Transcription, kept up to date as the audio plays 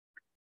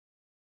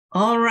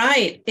All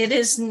right, it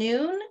is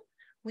noon.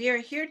 We are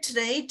here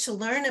today to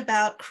learn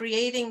about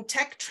creating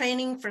tech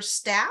training for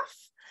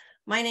staff.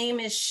 My name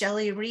is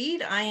Shelley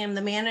Reed. I am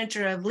the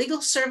manager of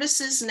Legal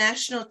Services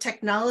National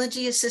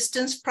Technology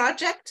Assistance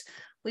Project.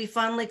 We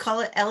fondly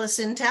call it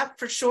LSNTAP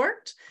for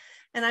short.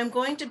 And I'm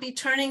going to be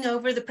turning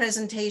over the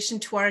presentation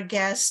to our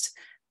guest,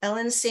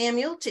 Ellen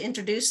Samuel, to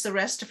introduce the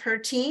rest of her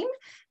team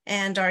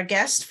and our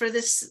guest for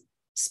this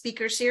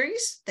speaker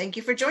series. Thank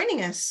you for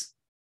joining us.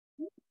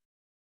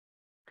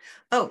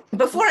 Oh,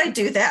 before I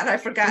do that, I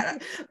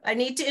forgot. I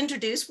need to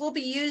introduce, we'll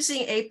be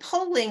using a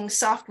polling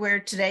software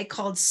today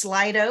called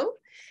Slido.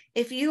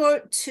 If you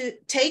are to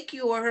take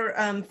your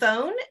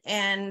phone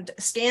and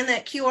scan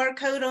that QR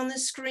code on the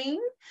screen,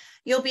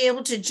 you'll be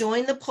able to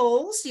join the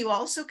polls. You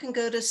also can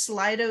go to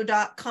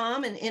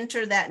slido.com and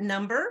enter that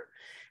number.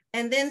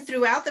 And then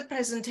throughout the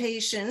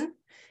presentation,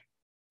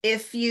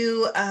 if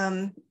you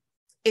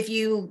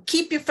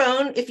keep your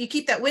phone, if you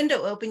keep that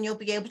window open, you'll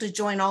be able to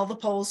join all the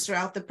polls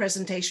throughout the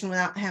presentation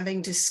without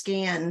having to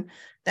scan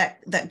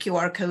that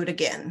QR code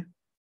again.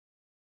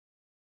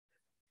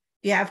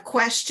 If you have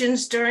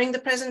questions during the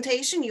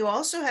presentation, you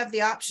also have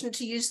the option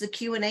to use the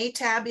Q&A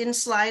tab in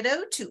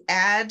Slido to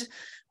add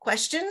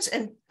questions,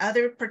 and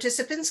other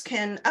participants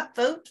can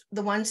upvote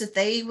the ones that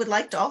they would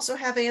like to also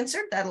have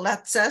answered. That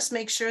lets us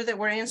make sure that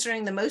we're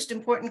answering the most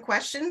important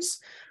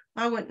questions.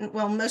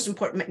 Well, most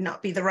important might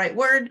not be the right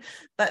word,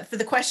 but for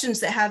the questions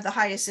that have the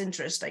highest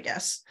interest, I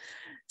guess.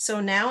 So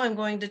now I'm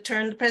going to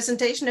turn the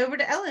presentation over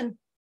to Ellen.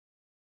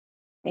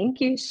 Thank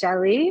you,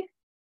 Shelley.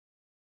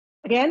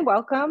 Again,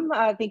 welcome.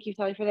 Thank you,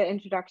 Shelley, for the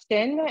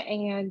introduction.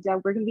 And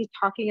we're going to be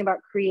talking about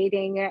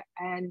creating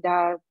and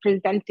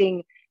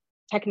presenting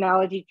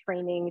technology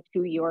training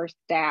to your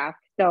staff.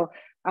 So,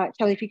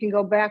 Shelley, if you can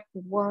go back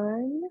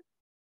one,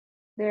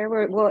 there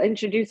we'll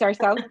introduce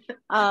ourselves.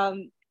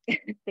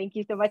 Thank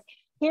you so much.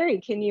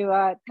 Terry, can you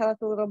tell us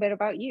a little bit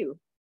about you?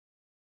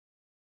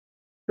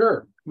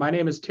 Sure. My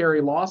name is Terry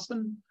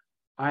Lawson.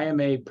 I am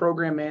a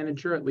program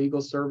manager at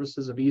Legal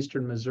Services of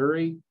Eastern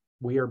Missouri.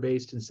 We are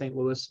based in St.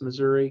 Louis,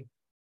 Missouri.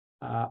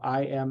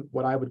 I am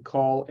what I would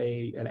call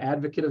an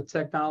advocate of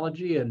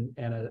technology, and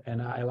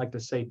I like to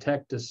say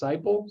tech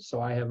disciple. So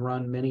I have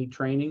run many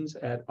trainings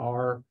at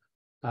our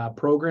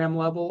program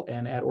level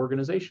and at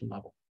organization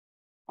level.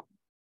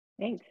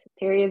 Thanks.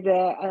 Terry is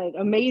an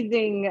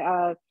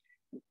amazing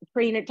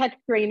tech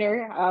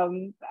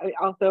trainer,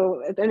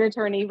 also an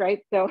attorney, right?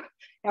 So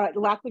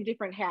lots of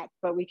different hats,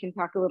 but we can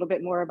talk a little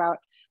bit more about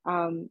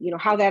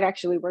how that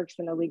actually works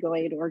in a legal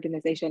aid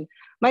organization.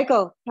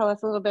 Michael, tell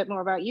us a little bit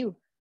more about you.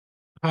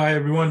 Hi,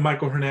 everyone.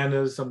 Michael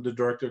Hernandez. I'm the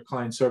Director of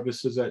Client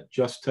Services at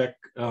Just Tech.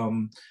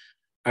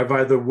 I've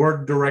either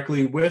worked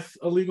directly with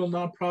a legal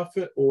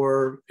nonprofit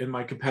or in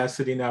my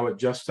capacity now at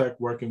Just Tech,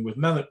 working with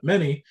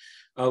many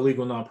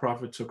legal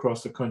nonprofits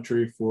across the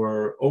country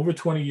for over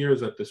 20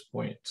 years at this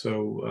point.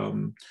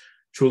 So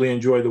truly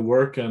enjoy the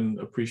work and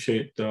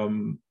appreciate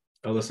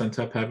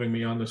LSNTAP having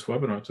me on this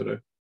webinar today.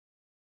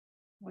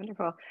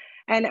 Wonderful.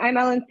 And I'm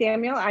Ellen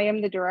Samuel. I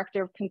am the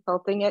Director of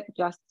Consulting at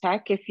Just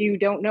Tech. If you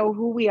don't know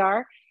who we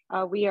are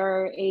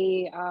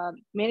a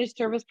managed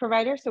service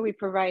provider. So we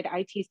provide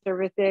IT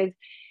services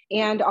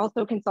and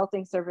also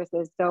consulting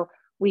services. So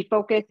we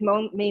focus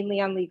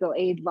mainly on legal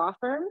aid law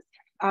firms.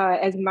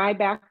 As my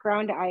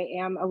background, I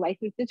am a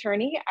licensed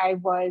attorney. I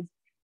was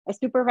a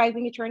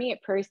supervising attorney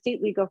at Prairie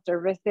State Legal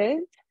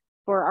Services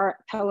for our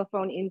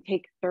telephone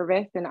intake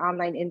service and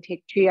online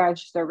intake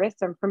triage service.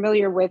 I'm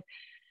familiar with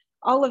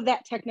all of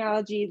that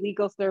technology,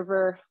 legal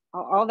server,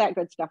 all that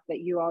good stuff that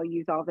you all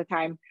use all the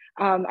time.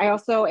 I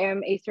also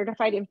am a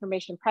certified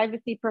information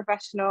privacy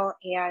professional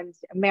and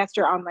a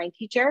master online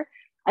teacher.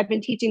 I've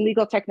been teaching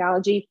legal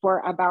technology for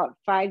about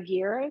 5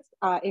 years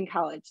in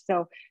college.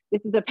 So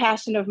this is a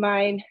passion of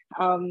mine,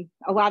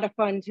 a lot of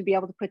fun to be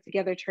able to put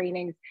together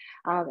trainings.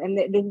 And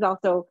this is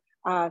also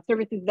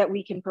services that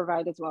we can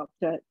provide as well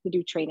to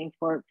do training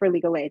for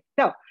legal aid.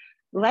 So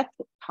let's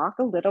talk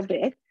a little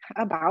bit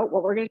about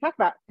what we're going to talk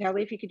about.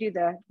 Kelly, if you could do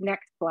the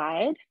next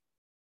slide.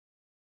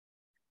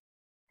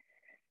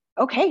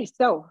 Okay,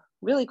 so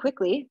really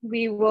quickly,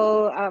 we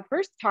will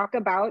first talk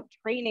about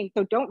training.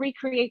 So don't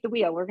recreate the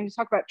wheel. We're going to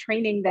talk about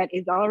training that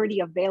is already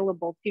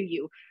available to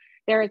you.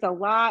 There is a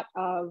lot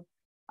of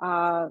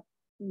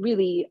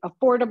really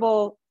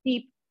affordable,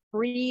 cheap,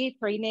 free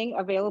training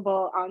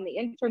available on the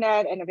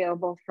internet and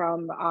available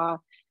from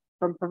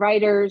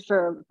providers,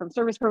 from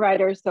service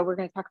providers. So we're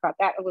going to talk about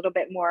that a little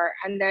bit more.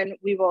 And then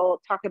we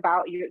will talk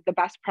about the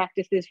best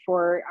practices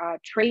for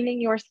training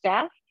your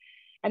staff.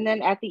 And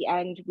then at the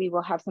end, we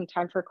will have some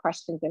time for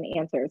questions and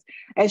answers.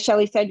 As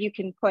Shelley said, you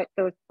can put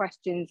those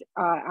questions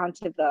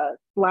onto the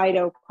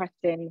Slido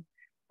question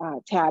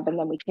tab, and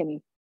then we can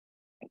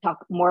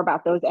talk more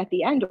about those at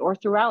the end or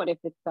throughout if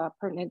it's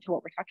pertinent to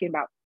what we're talking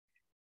about.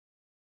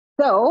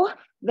 So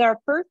the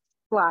first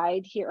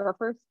slide here, or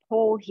first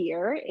poll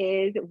here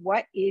is,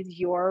 what is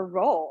your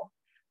role?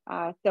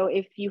 So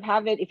if you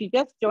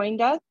just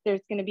joined us,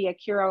 there's going to be a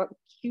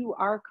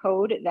QR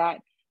code that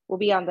will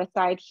be on the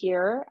side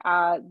here.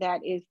 That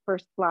is for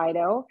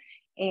Slido.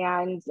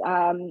 And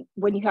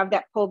when you have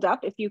that pulled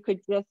up, if you could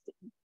just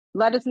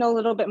let us know a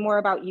little bit more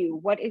about you.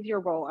 What is your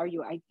role? Are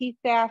you IT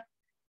staff,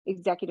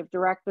 executive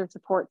director,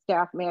 support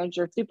staff,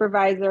 manager,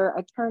 supervisor,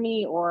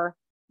 attorney, or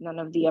none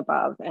of the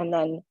above? And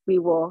then we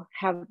will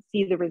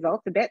see the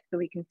results a bit so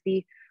we can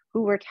see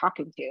who we're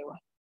talking to.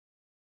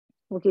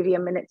 We'll give you a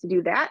minute to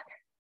do that.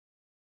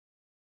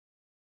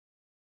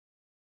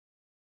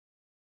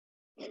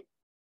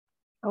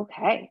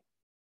 Okay.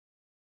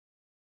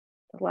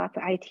 Lots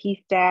of IT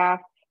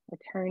staff,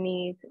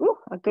 attorneys. Ooh,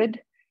 a good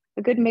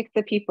mix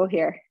of people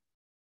here.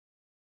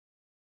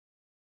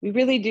 We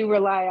really do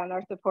rely on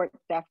our support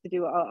staff to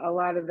do a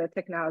lot of the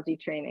technology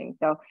training.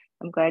 So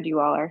I'm glad you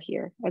all are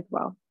here as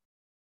well.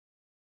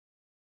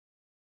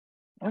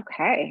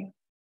 Okay.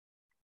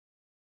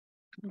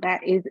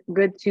 That is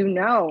good to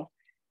know.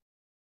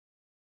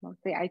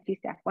 Mostly IT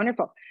staff,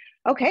 wonderful.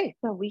 Okay,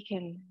 so we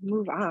can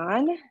move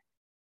on.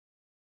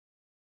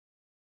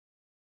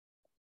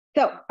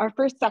 So our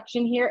first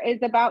section here is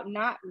about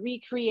not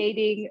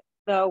recreating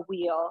the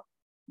wheel.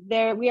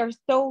 We are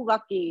so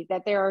lucky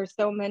that there are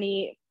so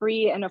many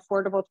free and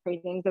affordable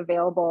trainings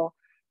available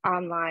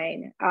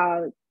online.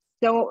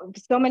 So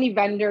many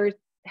vendors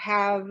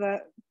have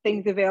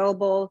things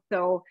available.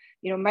 So,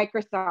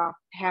 Microsoft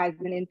has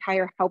an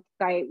entire help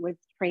site with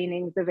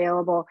trainings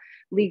available.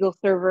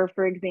 LegalServer,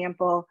 for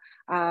example,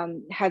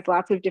 has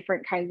lots of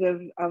different kinds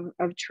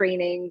of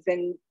trainings,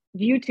 and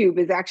YouTube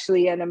is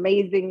actually an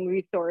amazing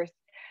resource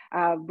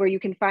where you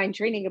can find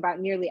training about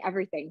nearly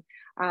everything.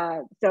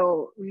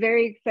 So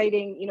very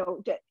exciting.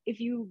 If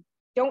you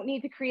don't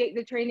need to create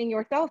the training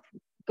yourself,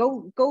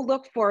 go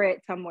look for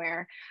it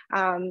somewhere.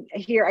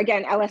 Here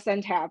again,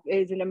 LSNTAP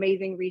is an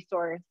amazing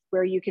resource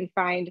where you can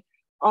find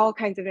all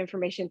kinds of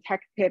information,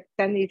 tech tips,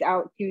 send these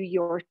out to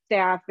your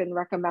staff and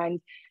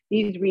recommend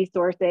these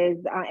resources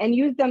and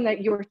use them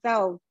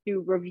yourselves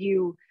to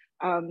review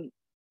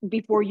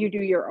before you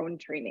do your own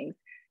trainings.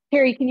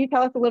 Terry, can you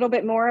tell us a little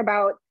bit more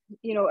about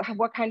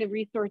what kind of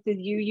resources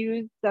you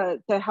use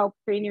to help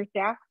train your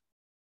staff?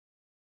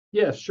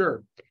 Yeah,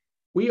 sure.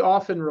 We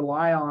often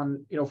rely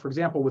on, for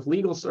example, with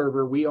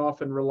LegalServer, we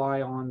often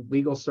rely on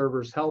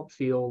LegalServer's help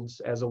fields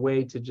as a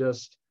way to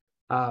just,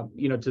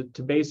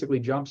 to basically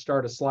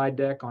jumpstart a slide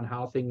deck on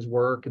how things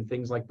work and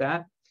things like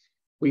that.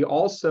 We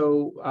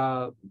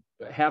also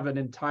have an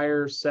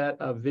entire set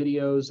of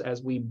videos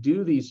as we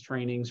do these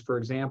trainings. For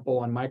example,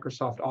 on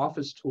Microsoft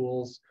Office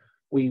tools,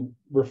 we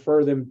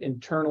refer them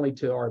internally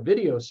to our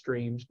video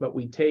streams, but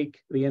we take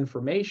the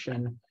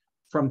information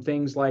from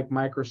things like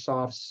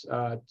Microsoft's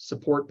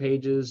support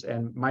pages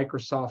and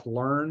Microsoft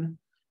Learn.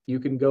 You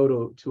can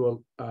go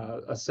to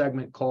a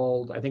segment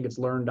called, I think it's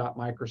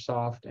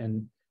learn.microsoft,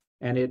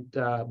 and it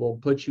will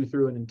put you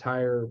through an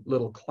entire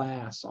little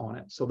class on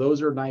it. So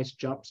those are nice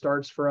jump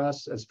starts for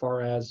us as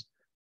far as,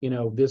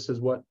 this is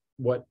what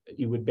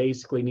you would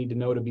basically need to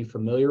know to be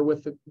familiar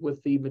with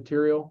the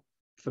material,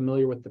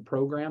 familiar with the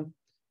program.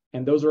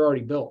 And those are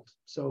already built.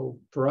 So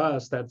for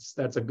us, that's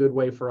a good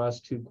way for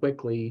us to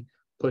quickly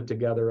put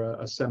together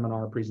a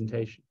seminar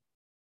presentation.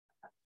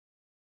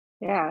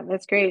 Yeah,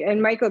 that's great.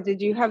 And Michael,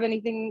 did you have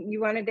anything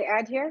you wanted to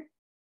add here?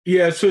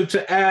 Yeah, so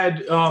to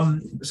add,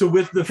 so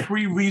with the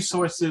free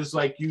resources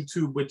like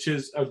YouTube, which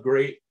is a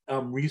great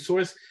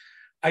resource,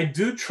 I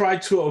do try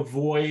to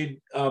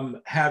avoid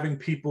having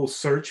people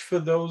search for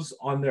those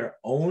on their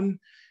own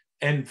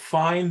and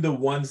find the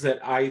ones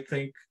that I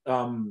think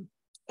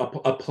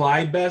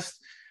apply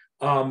best.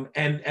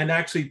 And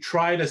actually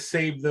try to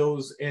save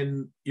those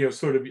in,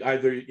 sort of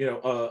either,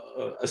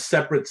 a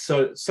separate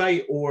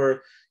site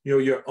or,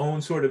 your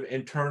own sort of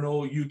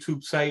internal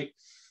YouTube site.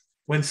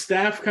 When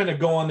staff kind of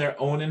go on their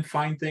own and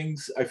find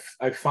things,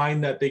 I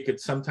find that they could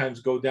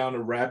sometimes go down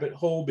a rabbit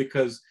hole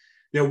because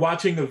they're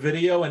watching a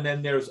video and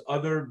then there's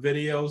other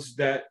videos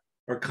that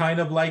are kind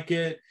of like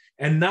it,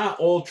 and not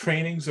all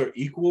trainings are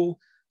equal.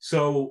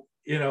 So,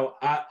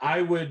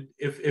 I would,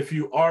 if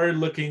you are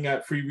looking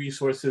at free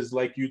resources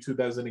like YouTube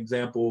as an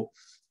example,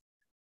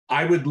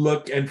 I would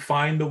look and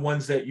find the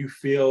ones that you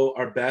feel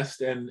are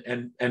best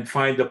and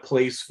find a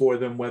place for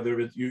them, whether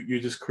it's you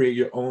just create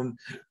your own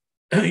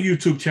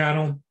YouTube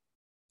channel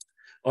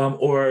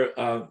or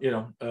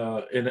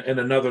in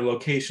another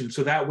location.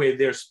 So that way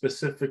they're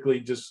specifically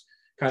just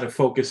kind of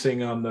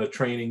focusing on the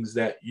trainings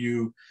that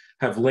you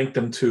have linked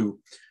them to.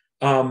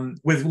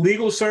 With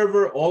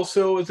LegalServer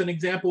also as an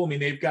example, I mean,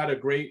 they've got a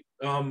great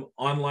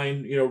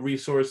online,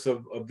 resource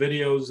of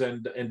videos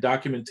and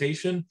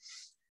documentation.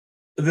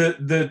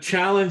 The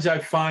challenge I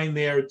find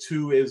there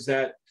too is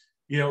that,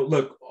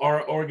 look,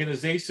 our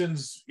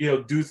organizations,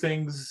 do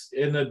things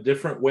in a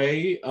different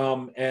way.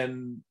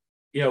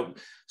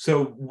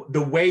 So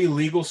the way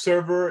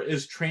LegalServer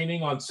is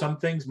training on some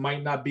things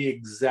might not be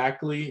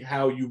exactly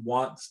how you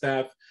want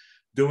staff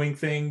doing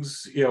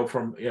things,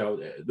 from,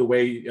 the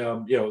way,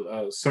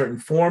 certain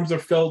forms are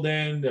filled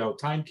in,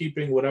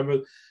 timekeeping,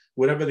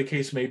 whatever the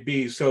case may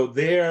be. So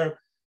there,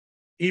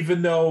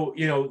 even though,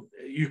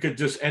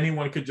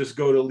 anyone could just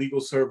go to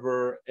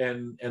LegalServer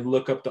and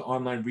look up the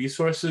online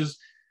resources,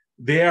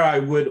 there I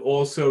would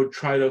also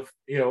try to,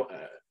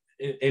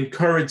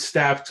 encourage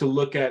staff to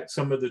look at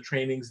some of the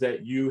trainings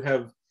that you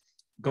have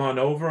gone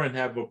over and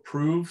have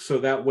approved, so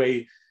that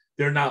way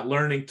they're not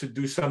learning to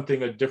do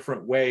something a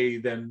different way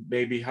than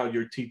maybe how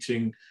you're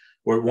teaching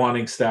or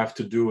wanting staff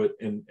to do it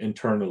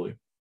internally.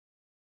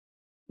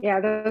 Yeah,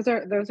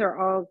 those are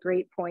all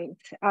great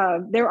points.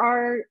 There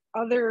are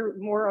other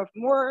more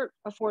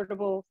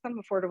affordable, some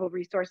affordable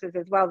resources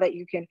as well that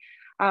you can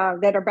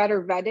that are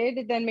better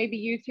vetted than maybe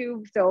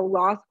YouTube. So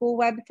law school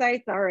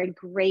websites are a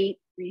great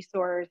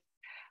resource.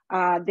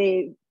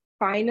 They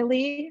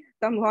finally,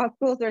 some law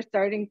schools are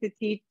starting to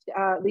teach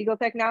legal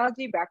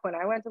technology. Back when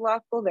I went to law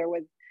school, there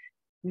was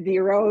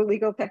zero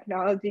legal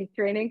technology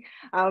training,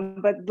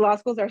 but law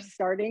schools are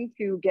starting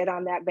to get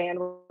on that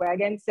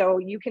bandwagon. So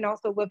you can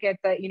also look at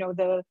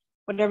the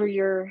whatever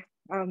your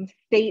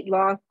state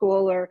law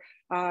school or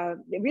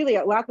really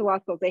lots of law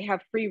schools, they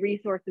have free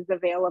resources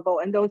available,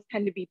 and those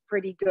tend to be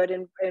pretty good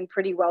and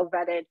pretty well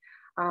vetted.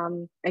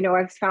 I know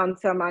I've found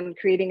some on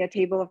creating a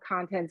table of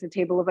contents, a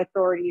table of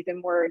authorities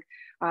in Word.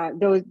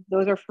 Those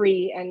are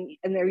free,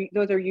 and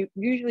those are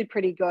usually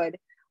pretty good.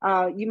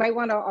 You might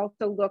want to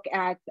also look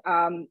at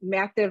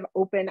massive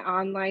open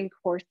online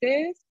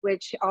courses,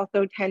 which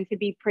also tend to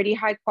be pretty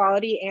high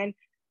quality and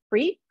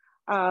free.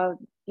 Those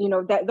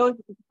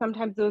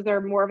sometimes those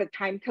are more of a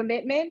time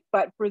commitment,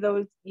 but for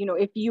those,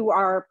 if you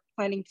are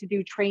planning to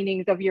do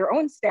trainings of your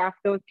own staff,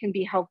 those can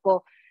be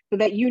helpful so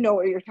that you know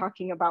what you're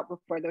talking about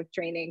before those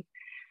trainings.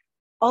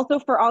 Also,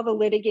 for all the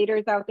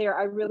litigators out there,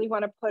 I really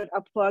want to put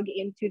a plug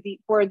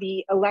for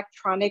the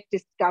Electronic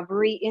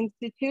Discovery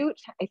Institute.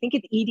 I think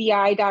it's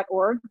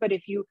edi.org, but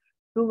if you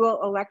Google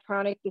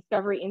Electronic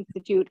Discovery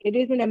Institute, it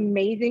is an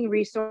amazing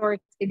resource.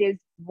 It is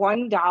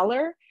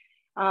 $1.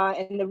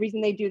 And the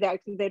reason they do that is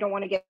because they don't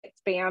want to get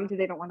spammed.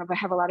 They don't want to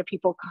have a lot of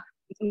people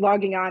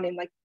logging on and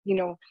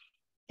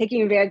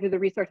taking advantage of the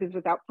resources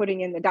without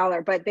putting in the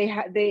dollar. But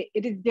it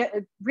is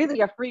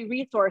really a free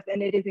resource,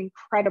 and it is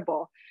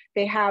incredible.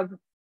 They have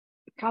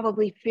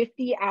probably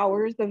 50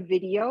 hours of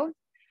videos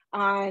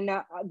on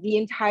the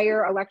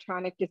entire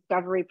electronic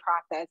discovery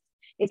process.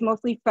 It's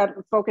mostly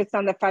focused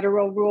on the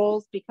federal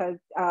rules because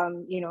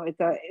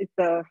it's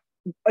a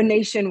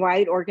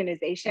nationwide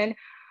organization.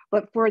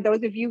 But for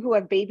those of you who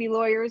have baby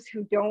lawyers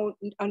who don't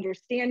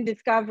understand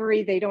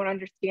discovery, they don't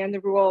understand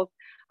the rules,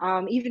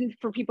 even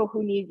for people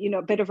who need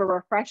a bit of a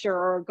refresher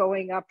or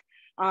going up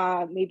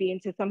maybe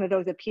into some of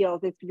those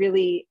appeals, it's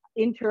really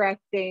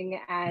interesting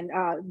and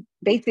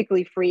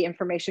basically free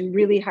information,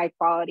 really high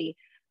quality.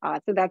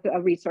 So that's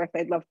a resource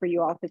I'd love for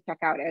you all to check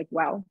out as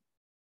well.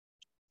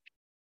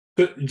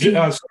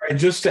 Sorry,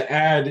 just to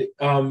add,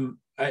 and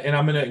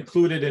I'm going to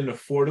include it in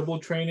affordable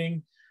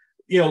training,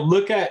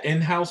 look at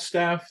in-house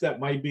staff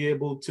that might be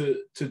able to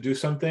do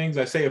some things.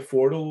 I say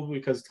affordable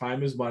because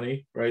time is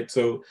money, right?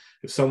 So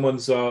if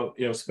someone's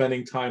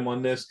spending time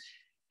on this,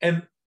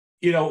 and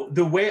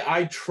the way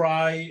I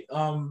try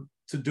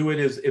to do it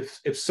is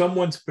if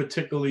someone's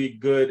particularly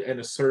good in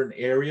a certain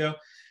area,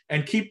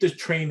 and keep the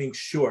training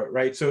short,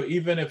 right? So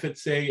even if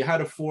it's how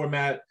to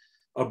format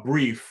a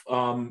brief,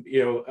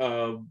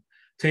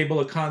 table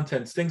of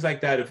contents, things like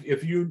that.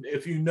 If you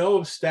know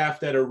of staff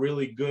that are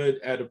really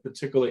good at a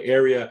particular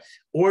area,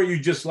 or you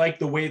just like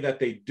the way that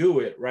they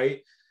do it,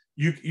 right?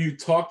 You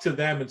talk to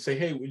them and say,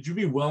 hey, would you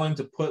be willing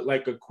to put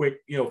like a quick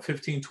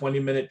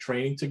 15-20 minute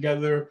training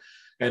together?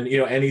 And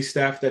any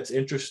staff that's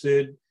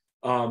interested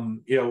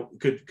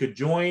could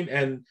join,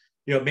 and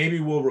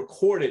maybe we'll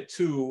record it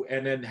too,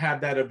 and then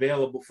have that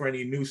available for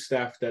any new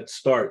staff that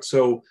start.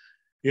 So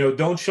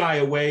don't shy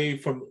away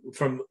from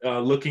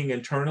looking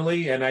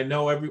internally. And I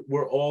know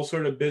we're all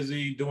sort of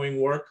busy doing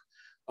work,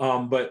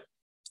 but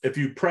if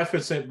you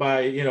preface it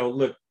by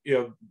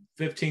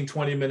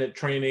 15-20 minute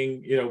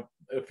training,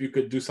 if you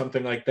could do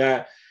something like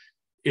that,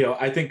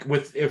 I think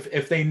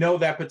if they know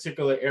that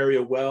particular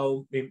area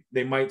well,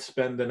 they might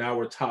spend an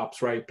hour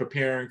tops, right,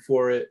 preparing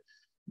for it,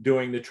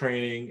 doing the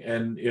training,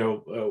 and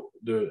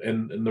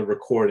the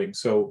recording.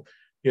 So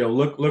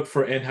look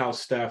for in-house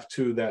staff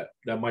too that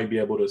might be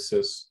able to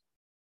assist.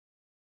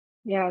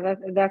 Yeah,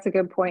 that's a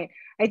good point.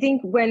 I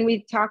think when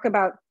we talk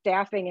about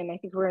staffing, and I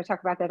think we're going to talk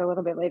about that a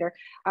little bit later,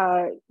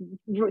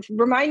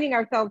 reminding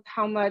ourselves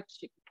how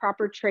much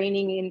proper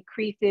training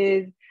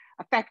increases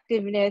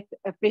effectiveness,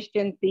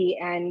 efficiency,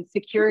 and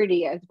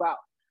security as well.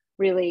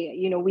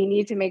 Really, we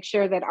need to make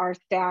sure that our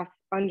staff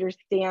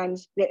understand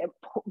that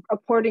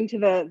according to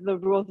the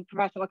rules of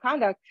professional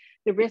conduct,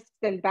 the risks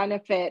and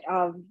benefits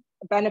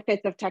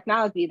of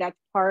technology. That's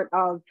part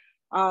of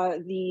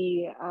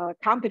the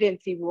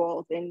competency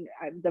rules in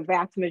the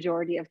vast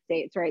majority of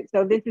states, right?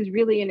 So this is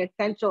really an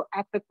essential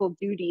ethical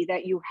duty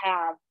that you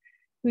have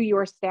to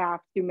your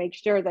staff to make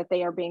sure that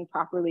they are being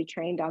properly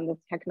trained on this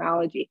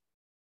technology.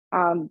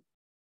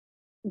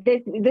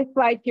 This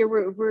slide here,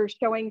 we're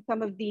showing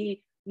some of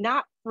the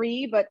not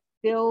free, but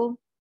still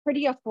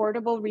pretty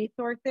affordable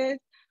resources.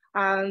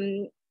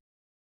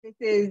 This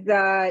is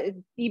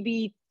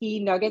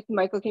CBT Nuggets.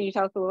 Michael, can you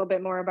tell us a little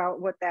bit more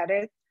about what that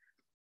is?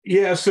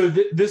 Yeah, so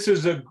this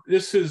is a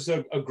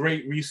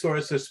great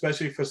resource,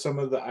 especially for some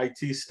of the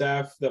IT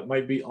staff that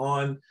might be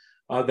on.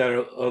 that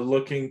are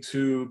looking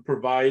to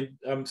provide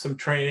some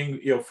training,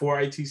 for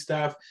IT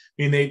staff.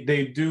 I mean,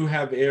 they do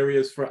have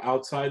areas for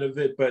outside of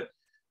it, but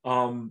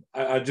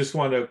I just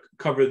want to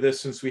cover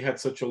this since we had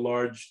such a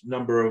large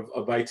number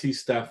of IT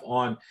staff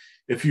on.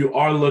 If you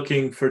are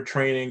looking for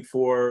training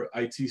for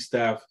IT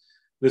staff,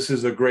 this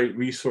is a great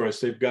resource.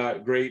 They've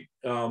got great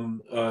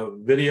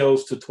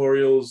videos,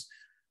 tutorials,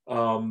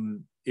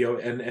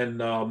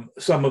 and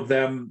some of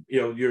them,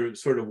 you're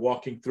sort of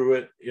walking through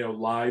it,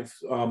 live,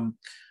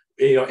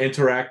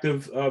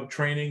 interactive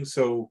training.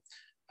 So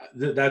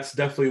that's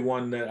definitely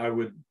one that I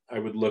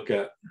would look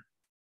at.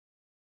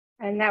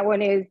 And that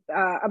one is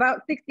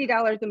about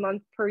 $60 a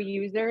month per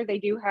user. They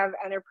do have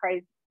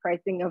enterprise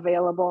pricing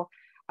available,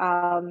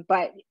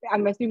 but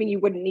I'm assuming you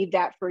wouldn't need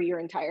that for your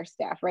entire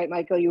staff, right,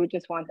 Michael? You would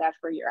just want that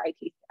for your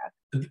IT staff.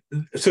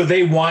 So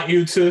they want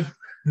you to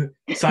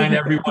sign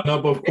everyone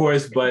up, of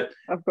course, but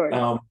of course,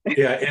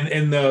 yeah,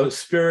 in the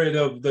spirit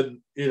of the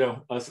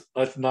us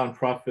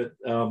nonprofit,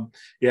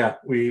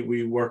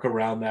 we work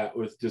around that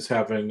with just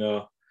having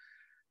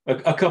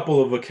a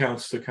couple of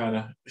accounts to kind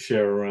of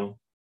share around.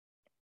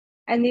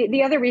 And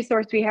the other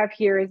resource we have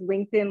here is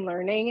LinkedIn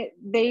Learning.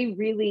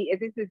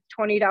 This is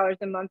 $20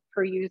 a month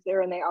per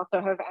user, and they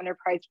also have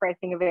enterprise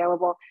pricing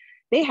available.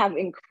 They have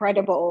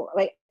incredible,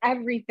 like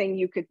everything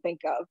you could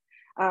think of.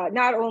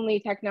 Not only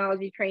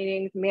technology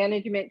trainings,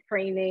 management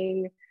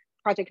training,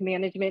 project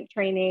management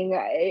training.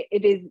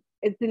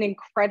 It's an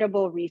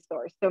incredible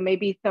resource. So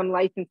maybe some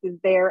licenses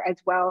there as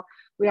well.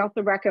 We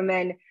also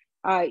recommend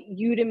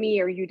Udemy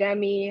or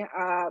Udemy,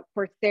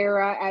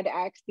 Coursera,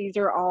 edX. These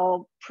are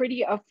all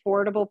pretty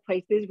affordable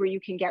places where you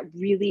can get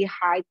really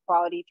high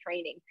quality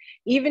training.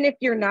 Even if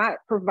you're not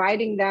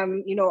providing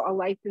them, a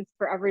license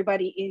for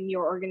everybody in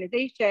your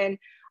organization.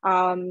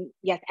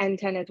 Yes,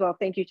 N10 as well.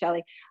 Thank you,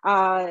 Shelley.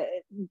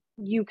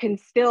 You can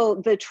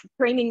still,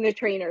 training the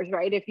trainers,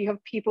 right? If you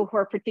have people who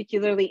are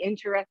particularly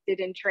interested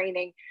in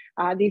training,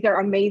 these are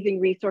amazing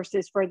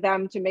resources for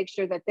them to make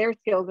sure that their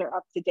skills are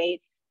up to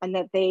date and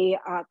that they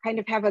kind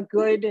of have a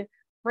good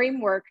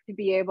framework to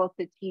be able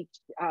to teach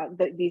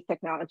these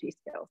technology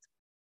skills.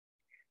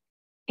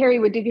 Harry,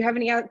 did you have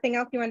anything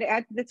else you wanted to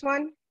add to this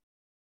one?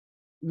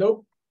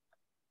 Nope.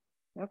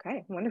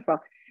 Okay, wonderful.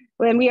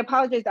 Well, and we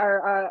apologize,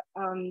 our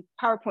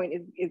PowerPoint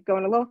is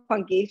going a little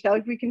funky. Shelley,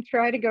 if we can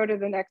try to go to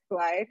the next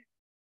slide.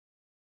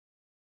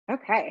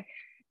 Okay,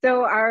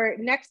 so our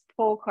next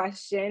poll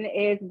question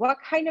is, what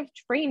kind of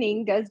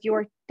training does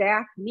your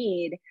staff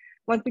need?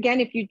 Once again,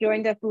 if you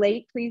joined us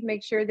late, please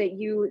make sure that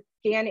you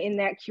scan in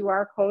that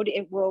QR code.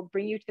 It will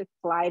bring you to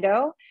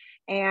Slido.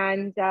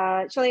 And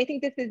Shelley, I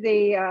think this is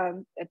a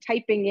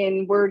typing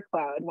in word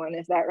cloud one,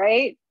 is that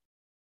right?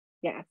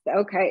 Yes,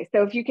 okay.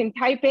 So if you can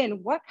type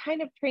in what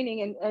kind of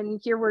training,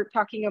 and here we're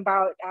talking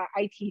about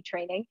IT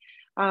training,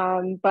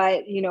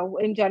 but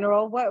in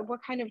general, what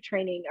kind of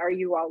training are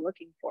you all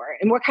looking for?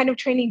 And what kind of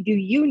training do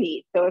you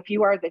need? So if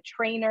you are the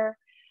trainer,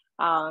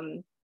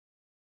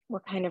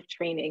 what kind of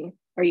training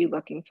are you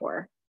looking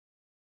for?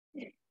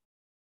 Let's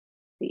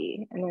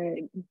see, I'm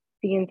going to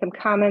see in some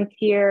comments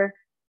here.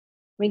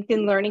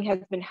 LinkedIn Learning has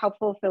been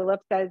helpful.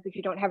 Philip says if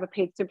you don't have a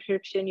paid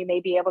subscription, you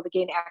may be able to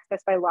gain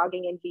access by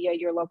logging in via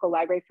your local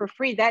library for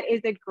free. That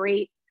is a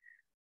great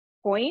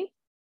point.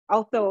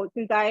 Also,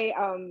 since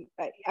I'm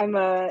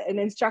an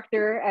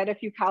instructor at a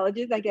few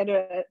colleges, I get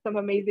some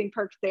amazing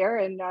perks there,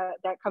 and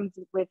that comes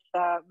with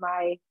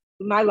my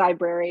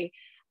library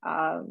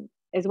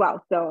as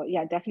well. So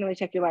yeah, definitely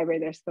check your library.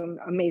 There's some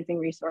amazing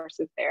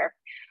resources there.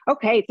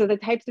 Okay, so the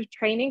types of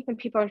training, some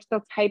people are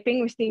still typing.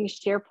 We're seeing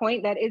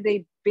SharePoint. That is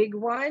a big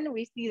one.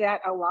 We see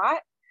that a lot.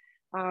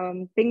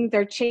 Things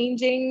are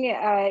changing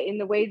in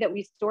the way that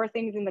we store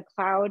things in the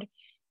cloud.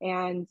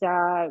 And,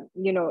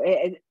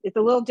 it's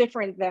a little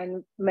different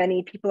than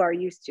many people are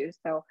used to.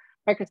 So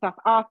Microsoft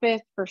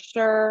Office for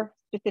sure,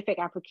 specific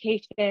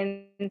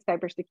applications,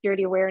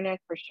 cybersecurity awareness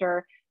for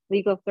sure,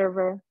 legal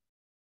server.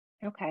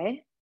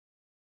 Okay.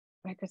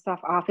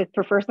 Microsoft Office,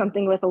 prefer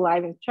something with a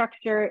live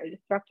instructor,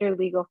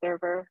 legal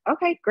server.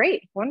 Okay,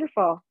 great,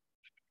 wonderful.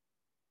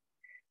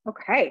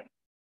 Okay.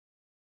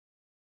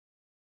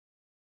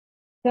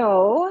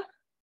 So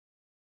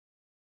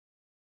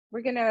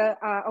we're gonna,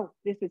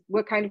 this is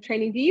what kind of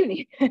training do you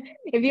need?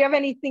 If you have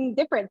anything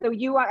different. So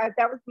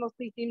that was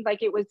mostly seemed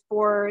like it was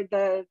for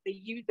the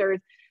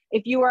users.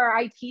 If you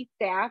are IT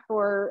staff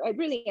or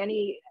really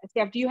any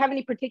staff, do you have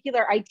any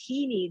particular IT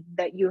needs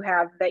that you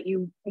have that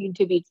you need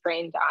to be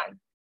trained on?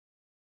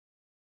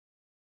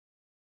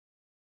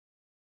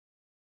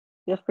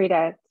 Feel free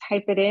to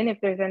type it in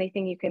if there's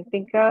anything you can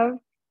think of.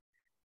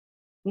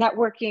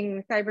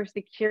 Networking,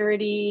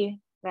 cybersecurity,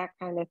 that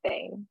kind of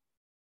thing.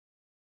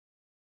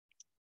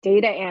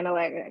 Data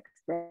analytics,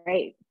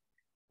 right?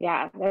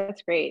 Yeah,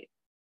 that's great.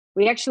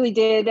 We actually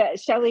did,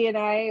 Shelley and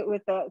I,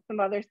 with some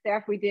other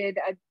staff, we did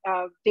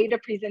a data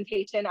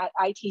presentation at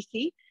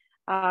ITC.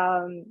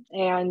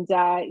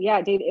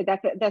 Yeah, data,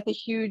 that's a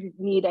huge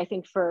need, I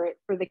think, for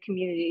the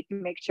community to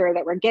make sure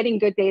that we're getting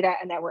good data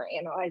and that we're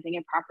analyzing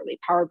it properly.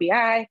 Power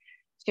BI,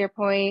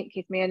 SharePoint,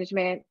 case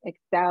management,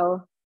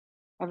 Excel,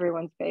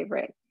 everyone's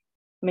favorite.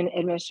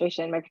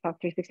 administration, Microsoft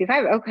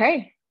 365.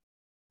 Okay,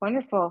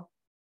 wonderful.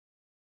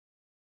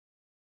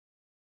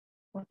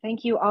 Well,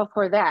 thank you all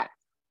for that.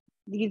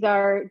 These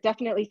are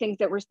definitely things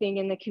that we're seeing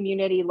in the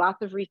community,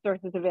 lots of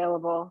resources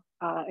available.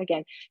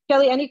 Again,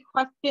 Shelley, any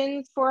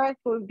questions for us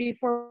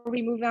before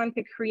we move on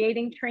to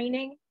creating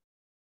training?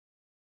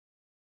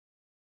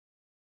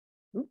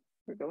 Ooh,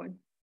 we're going.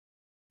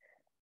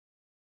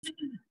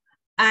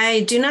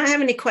 I do not have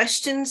any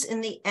questions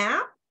in the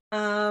app,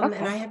 Okay.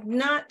 and I have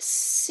not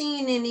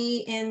seen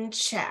any in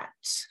chat.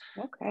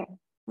 Okay.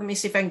 Let me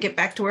see if I can get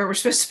back to where we're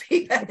supposed to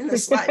be in the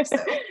slides,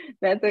 though.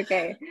 That's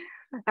okay.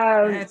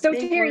 So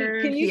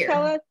Terry, can you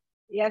tell us?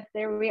 Yes,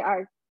 there we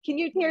are. Can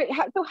you, Terry,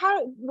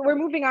 how we're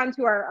moving on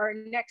to our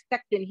next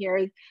section here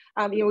is,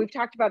 we've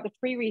talked about the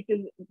free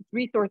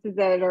resources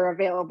that are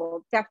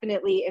available.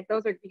 Definitely, if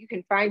those are, you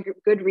can find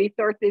good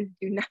resources,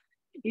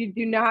 you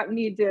do not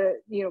need to,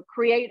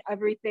 create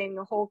everything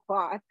whole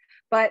cloth.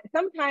 But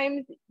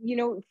sometimes,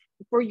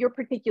 for your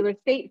particular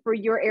state, for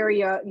your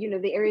area,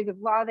 the areas of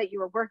law that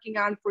you are working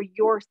on, for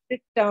your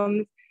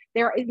systems,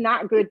 there is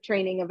not good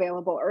training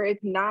available, or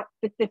it's not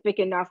specific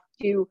enough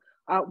to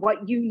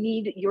what you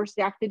need your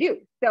staff to do.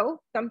 So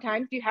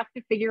sometimes you have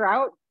to figure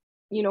out,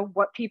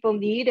 what people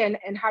need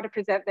and how to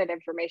present that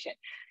information.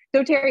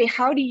 So Terry,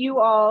 how do you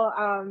all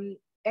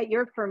at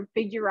your firm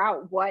figure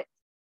out what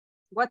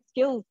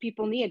skills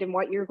people need and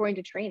what you're going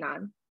to train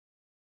on?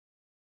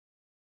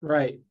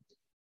 Right.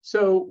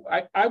 So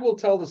I will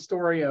tell the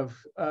story of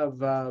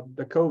the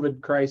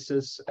COVID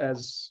crisis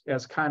as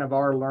kind of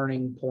our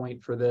learning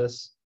point for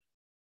this.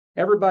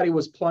 Everybody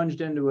was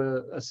plunged into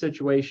a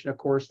situation, of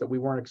course, that we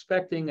weren't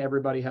expecting.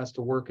 Everybody has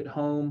to work at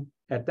home.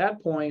 At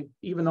that point,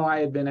 even though I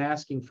had been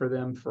asking for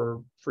them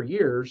for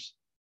years,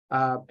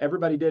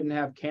 everybody didn't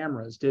have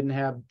cameras, didn't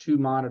have 2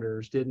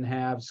 monitors, didn't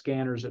have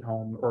scanners at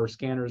home or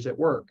scanners at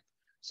work.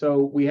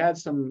 So we had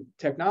some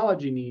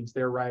technology needs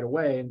there right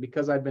away. And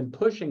because I'd been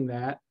pushing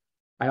that,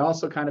 I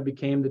also kind of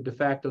became the de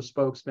facto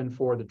spokesman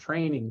for the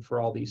training for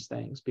all these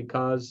things,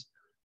 because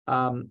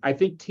I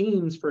think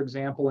Teams, for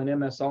example, in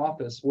MS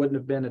Office wouldn't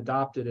have been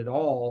adopted at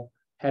all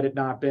had it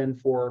not been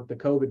for the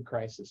COVID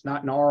crisis,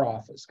 not in our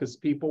office, because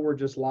people were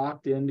just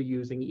locked into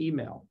using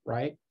email,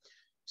 right?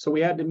 So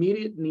we had an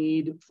immediate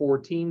need for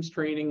Teams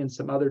training and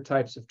some other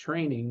types of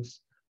trainings.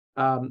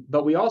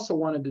 But we also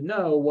wanted to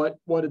know what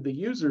did the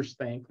users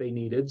think they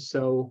needed.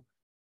 So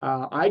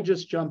I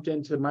just jumped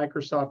into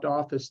Microsoft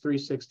Office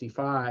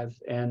 365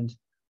 and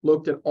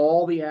looked at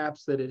all the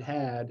apps that it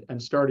had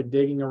and started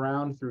digging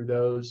around through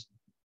those,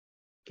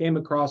 came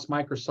across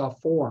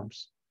Microsoft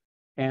Forms.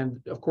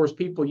 And of course,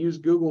 people use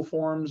Google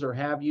Forms or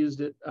have used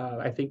it.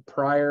 I think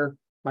prior,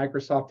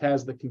 Microsoft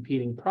has the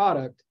competing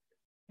product.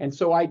 And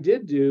so I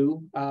did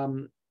do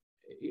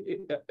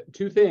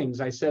 2 things.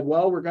 I said,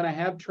 well, we're going to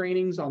have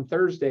trainings on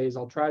Thursdays.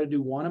 I'll try to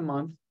do 1 a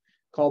month,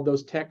 called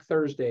those Tech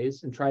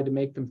Thursdays, and tried to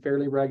make them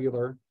fairly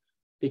regular,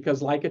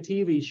 because like a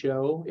TV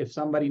show, if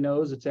somebody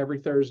knows it's every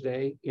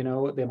Thursday,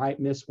 they might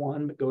miss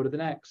one, but go to the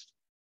next.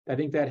 I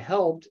think that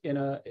helped in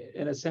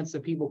a sense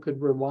that people could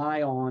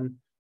rely on,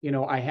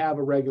 I have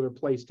a regular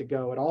place to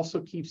go. It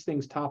also keeps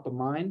things top of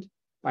mind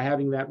by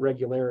having that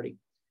regularity.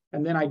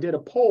 And then I did a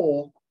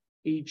poll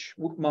each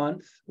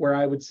month where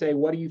I would say,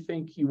 what do you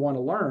think you want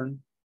to learn?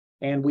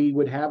 And we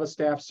would have a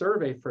staff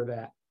survey for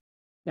that.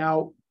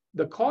 Now,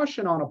 the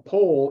caution on a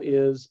poll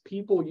is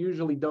people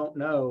usually don't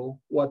know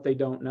what they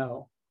don't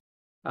know.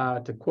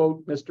 To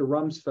quote Mr.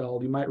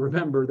 Rumsfeld, you might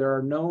remember, there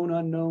are known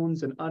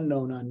unknowns and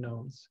unknown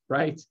unknowns,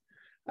 right?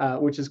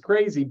 Which is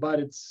crazy, but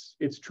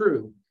it's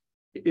true.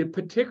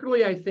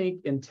 Particularly, I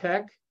think, in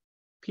tech,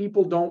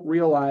 people don't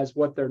realize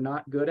what they're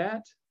not good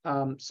at.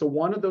 So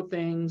one of the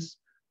things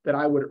that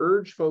I would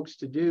urge folks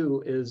to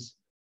do is,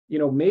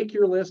 make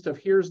your list of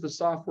here's the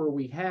software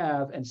we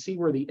have and see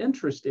where the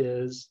interest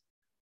is.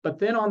 But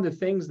then on the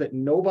things that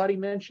nobody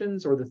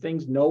mentions or the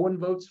things no one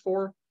votes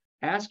for,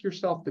 ask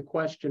yourself the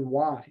question,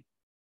 why,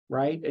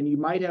 right? And you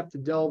might have to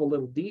delve a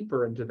little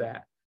deeper into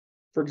that.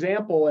 For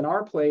example, in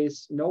our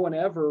place, no one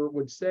ever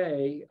would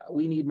say,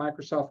 we need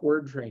Microsoft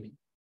Word training.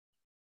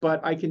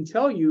 But I can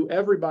tell you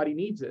everybody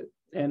needs it.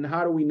 And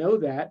how do we know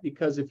that?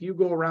 Because if you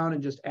go around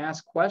and just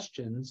ask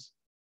questions,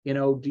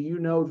 do you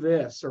know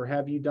this, or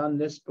have you done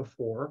this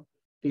before?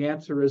 The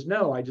answer is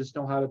no, I just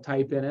know how to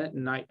type in it,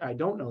 and I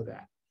don't know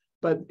that.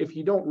 But if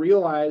you don't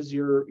realize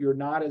you're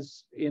not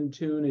as in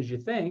tune as you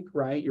think,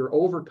 right? You're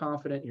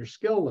overconfident in your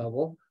skill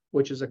level,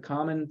 which is a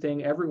common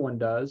thing everyone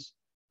does.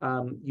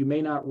 You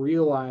may not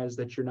realize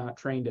that you're not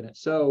trained in it.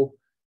 So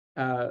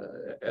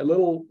a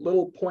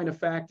little point of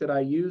fact that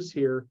I use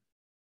here,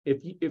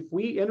 if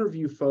we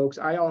interview folks,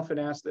 I often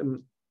ask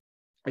them,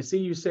 I see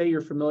you say you're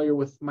familiar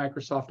with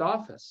Microsoft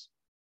Office.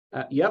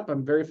 Yep,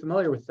 I'm very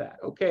familiar with that.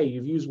 Okay,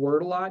 you've used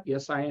Word a lot?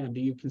 Yes, I am. Do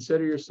you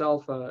consider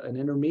yourself an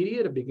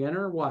intermediate, a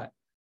beginner, what?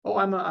 Oh,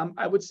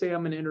 I would say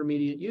I'm an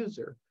intermediate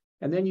user.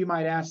 And then you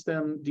might ask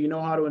them, do you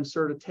know how to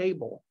insert a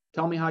table?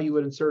 Tell me how you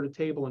would insert a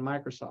table in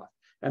Microsoft.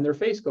 And their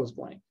face goes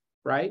blank,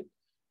 right?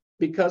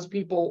 Because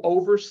people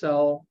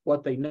oversell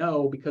what they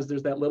know, because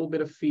there's that little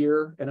bit of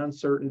fear and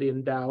uncertainty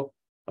and doubt.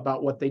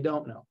 about what they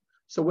don't know.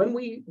 So when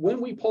we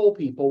poll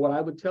people, what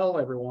I would tell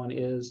everyone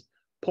is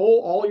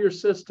poll all your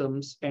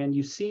systems and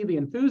you see the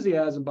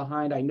enthusiasm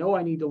behind, I know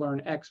I need to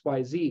learn X,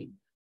 Y, Z,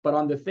 but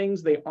on the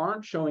things they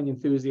aren't showing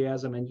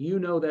enthusiasm and you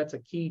know that's a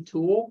key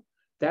tool,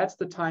 that's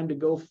the time to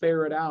go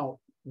ferret out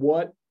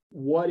what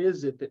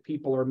is it that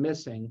people are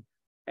missing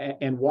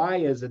and why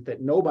is it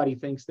that nobody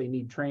thinks they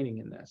need training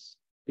in this?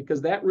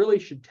 Because that really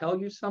should tell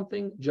you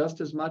something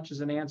just as much as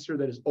an answer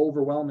that is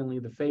overwhelmingly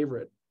the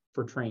favorite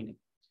for training.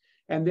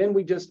 And then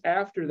we just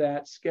after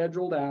that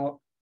scheduled out,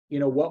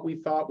 what we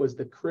thought was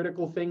the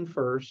critical thing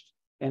first.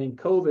 And in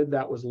COVID,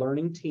 that was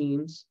learning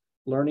Teams,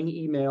 learning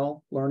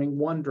email, learning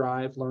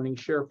OneDrive, learning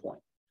SharePoint.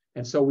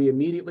 And so we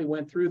immediately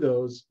went through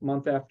those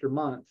month after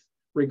month,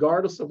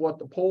 regardless of what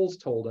the polls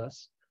told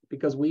us,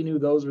 because we knew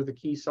those were the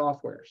key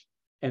softwares.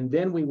 And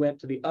then we went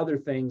to the other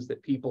things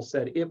that people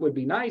said, it would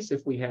be nice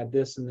if we had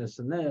this and this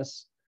and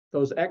this,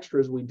 those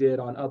extras we did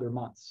on other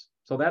months.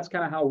 So that's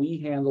kind of how we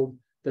handled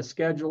the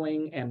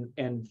scheduling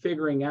and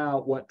figuring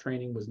out what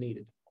training was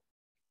needed.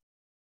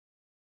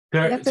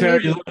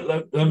 Terry,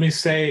 let me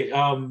say,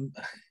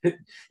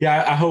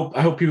 yeah, I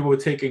hope people were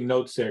taking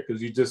notes there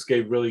because you just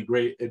gave really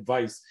great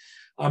advice.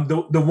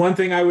 The one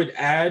thing I would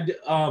add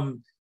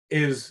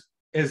is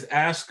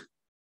ask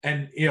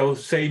and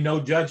say no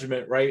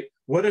judgment, right?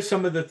 What are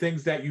some of the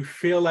things that you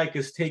feel like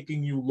is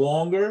taking you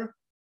longer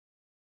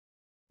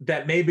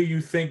that maybe you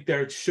think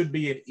there should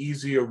be an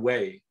easier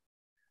way,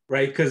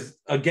 right? Because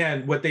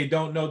again, what they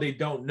don't know, they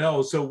don't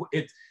know. So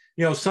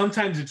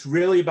sometimes it's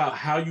really about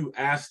how you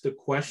ask the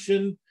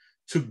question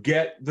to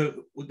get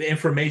the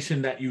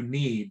information that you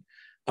need.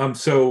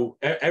 So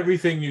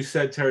everything you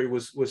said, Terry,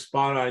 was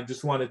spot on. I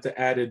just wanted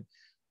to add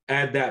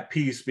that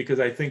piece because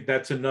I think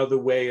that's another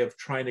way of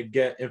trying to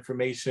get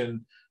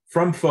information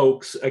from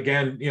folks.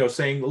 Again,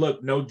 saying,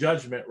 look, no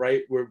judgment,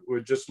 right?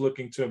 We're just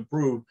looking to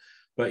improve,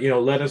 but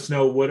let us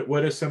know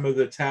what are some of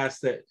the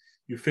tasks that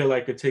you feel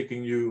like are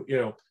taking you,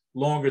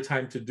 longer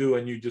time to do,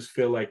 and you just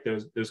feel like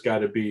there's got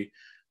to be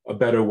a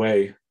better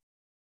way.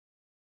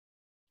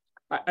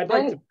 I'd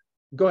like to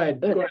go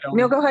ahead.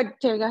 No, go ahead,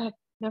 Terry. Go ahead.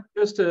 No.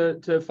 Just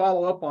to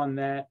follow up on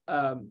that,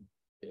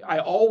 I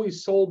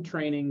always sold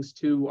trainings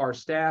to our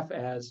staff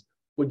as,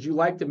 would you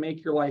like to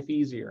make your life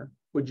easier?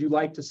 Would you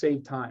like to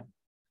save time?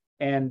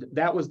 And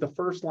that was the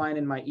first line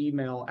in my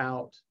email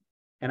out.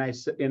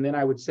 And then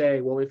I would say,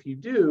 well, if you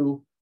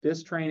do,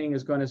 this training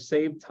is going to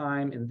save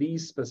time in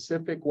these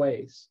specific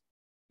ways.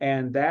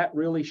 And that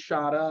really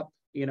shot up,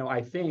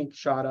 I think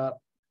shot up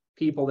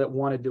people that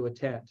wanted to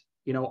attend.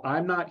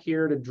 I'm not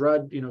here to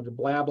drudge, to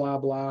blah, blah,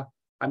 blah.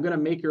 I'm going to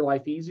make your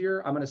life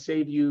easier. I'm going to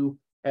save you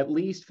at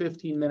least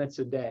 15 minutes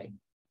a day.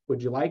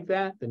 Would you like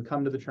that? Then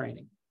come to the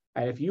training.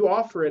 And if you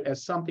offer it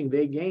as something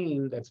they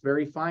gain that's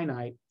very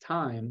finite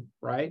time,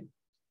 right?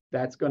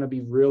 That's going to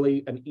be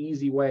really an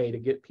easy way to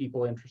get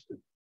people interested.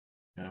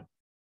 Yeah,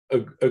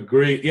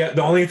 agree. Yeah,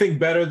 the only thing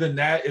better than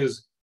that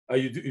is,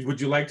 would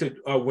you like to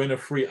win a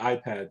free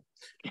iPad?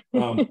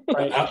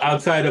 Right.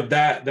 Outside of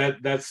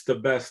that's the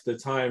best. The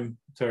time,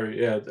 Terry.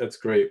 Yeah, that's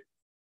great.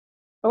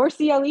 Or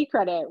CLE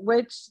credit,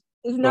 which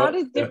is not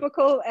as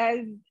difficult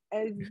as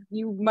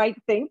you might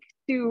think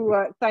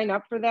to sign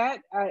up for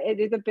that. It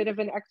is a bit of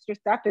an extra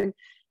step, and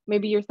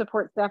maybe your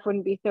support staff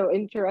wouldn't be so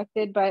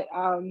interested, but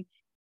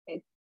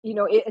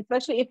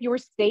especially if your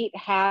state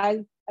has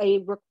a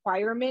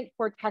requirement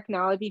for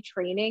technology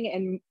training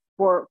and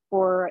for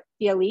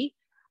CLE,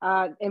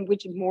 in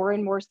which more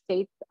and more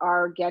states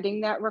are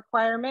getting that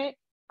requirement.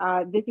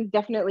 This is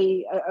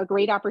definitely a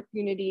great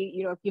opportunity.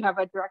 If you have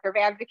a director of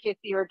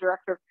advocacy or a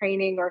director of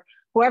training or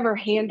whoever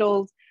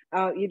handles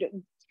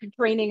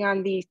training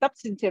on the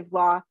substantive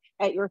law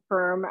at your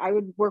firm, I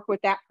would work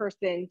with that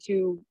person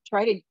to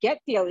try to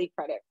get CLE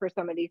credit for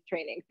some of these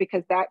trainings,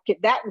 because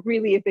that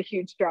really is a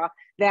huge draw.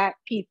 That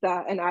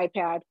pizza, an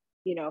iPad,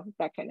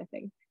 that kind of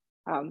thing.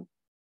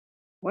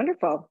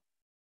 Wonderful.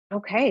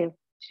 Okay,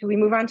 should we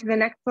move on to the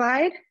next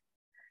slide?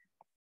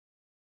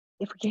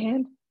 If we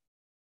can.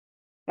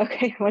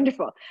 Okay,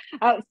 wonderful.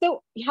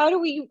 So how do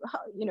we,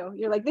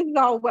 you're like, this is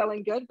all well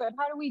and good, but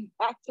how do we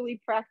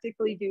actually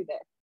practically do this?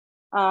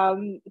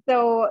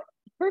 So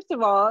first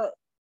of all,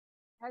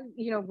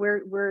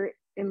 we're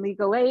in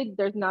legal aid.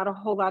 There's not a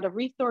whole lot of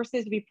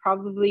resources.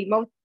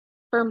 Most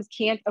firms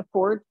can't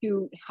afford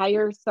to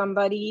hire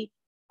somebody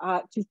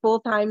to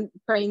full-time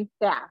train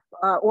staff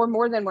or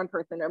more than one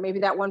person, or maybe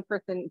that one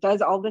person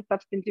does all the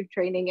substantive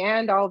training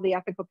and all the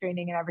ethical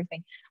training and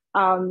everything.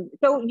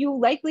 So you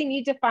likely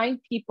need to find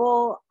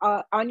people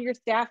on your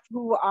staff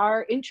who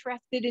are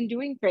interested in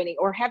doing training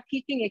or have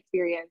teaching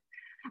experience.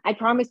 I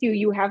promise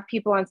you have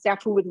people on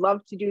staff who would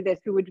love to do this,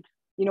 who would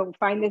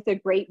find this a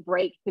great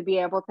break to be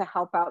able to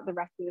help out the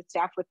rest of the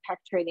staff with tech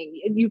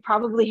training. You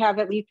probably have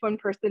at least one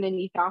person in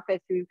each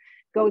office who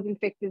goes and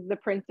fixes the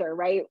printer,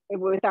 right?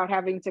 Without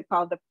having to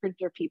call the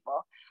printer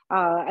people.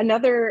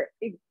 Another,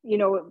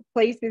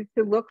 place is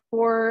to look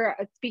for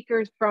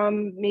speakers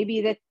from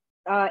maybe the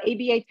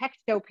ABA Tech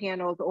Show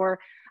panels or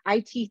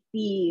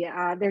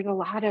ITC. There's a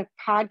lot of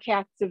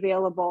podcasts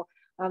available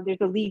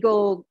There's a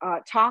legal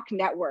talk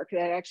network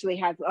that actually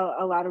has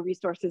a lot of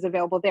resources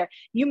available there.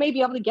 You may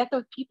be able to get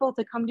those people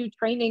to come do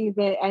trainings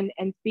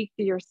and speak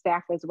to your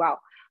staff as well.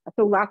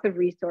 So lots of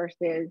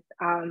resources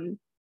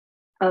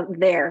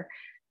there.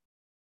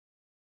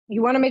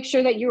 You want to make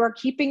sure that you are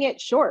keeping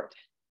it short.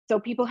 So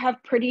people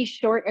have pretty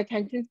short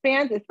attention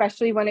spans,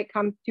 especially when it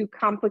comes to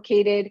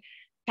complicated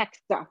tech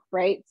stuff,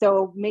 right?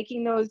 So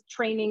making those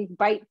trainings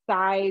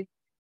bite-sized,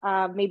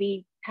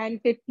 maybe 10,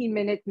 15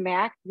 minutes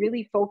max,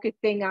 really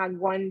focusing on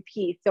one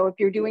piece. So if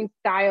you're doing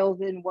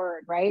styles in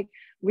Word, right?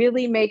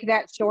 Really make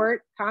that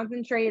short,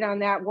 concentrate on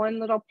that one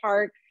little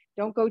part,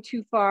 don't go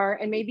too far,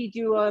 and maybe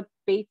do a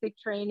basic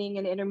training,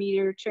 an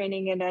intermediate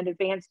training, and an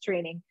advanced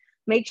training.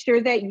 Make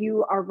sure that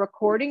you are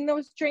recording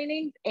those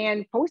trainings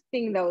and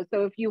posting those.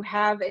 So if you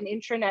have an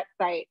intranet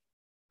site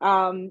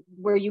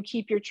where you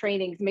keep your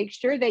trainings, make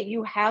sure that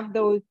you have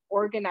those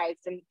organized.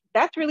 And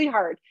that's really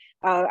hard,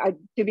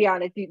 to be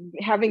honest,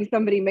 having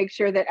somebody make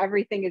sure that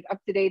everything is up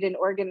to date and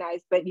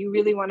organized, but you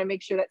really want to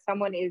make sure that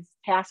someone is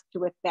tasked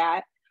with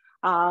that,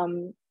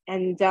 and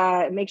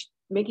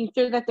making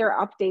sure that they're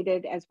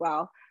updated as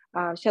well.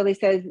 Shelly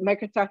says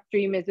Microsoft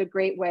Stream is a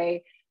great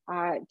way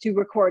to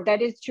record.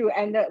 That is true.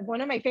 And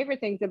one of my favorite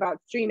things about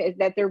Stream is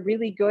that they're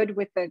really good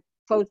with the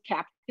closed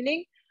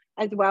captioning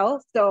as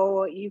well.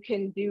 So you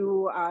can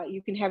do,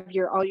 you can have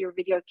all your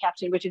videos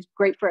captioned, which is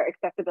great for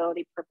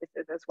accessibility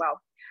purposes as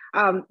well.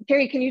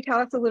 Terry, can you tell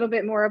us a little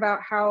bit more about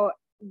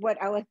what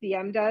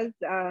LSEM does,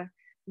 the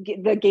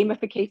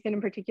gamification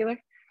in particular?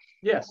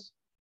 Yes,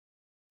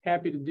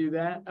 happy to do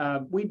that.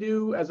 We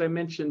do, as I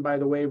mentioned, by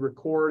the way,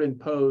 record and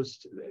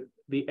post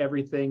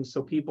everything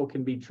so people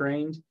can be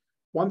trained.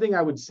 One thing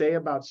I would say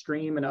about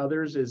Stream and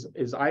others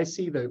is I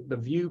see the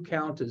view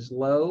count is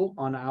low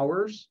on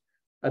ours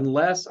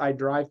unless I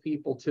drive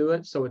people to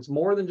it. So it's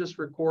more than just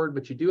record,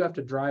 but you do have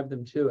to drive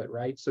them to it,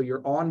 right? So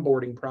your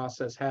onboarding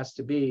process has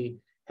to be,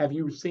 have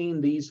you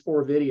seen these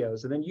 4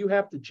 videos? And then you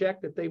have to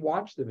check that they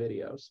watch the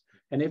videos.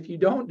 And if you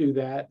don't do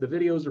that, the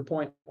videos are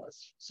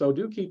pointless. So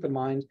do keep in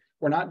mind,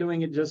 we're not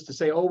doing it just to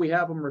say, oh, we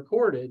have them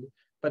recorded,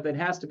 but that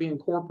has to be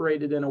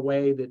incorporated in a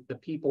way that the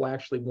people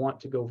actually want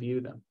to go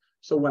view them.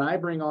 So when I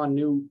bring on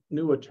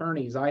new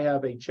attorneys, I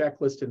have a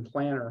checklist and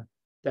planner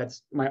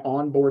that's my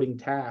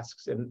onboarding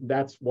tasks, and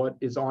that's what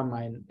is on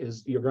mine.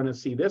 Is you're going to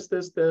see this,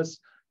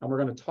 and we're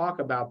going to talk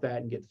about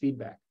that and get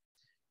feedback.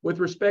 With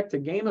respect to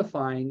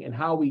gamifying and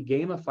how we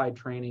gamify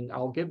training,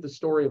 I'll give the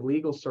story of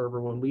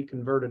LegalServer. When we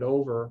converted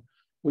over,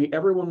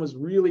 everyone was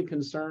really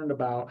concerned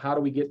about how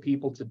do we get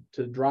people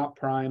to drop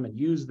Prime and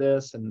use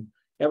this, and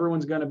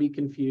everyone's going to be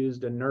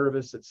confused and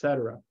nervous,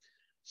 etc.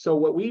 So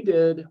what we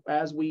did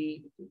as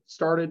we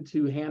started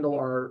to handle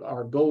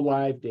our go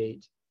live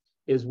date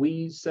is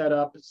we set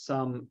up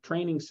some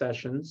training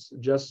sessions,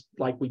 just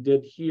like we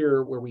did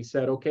here, where we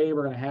said, okay,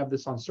 we're going to have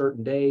this on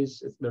certain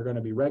days. They're going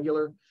to be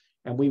regular.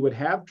 And we would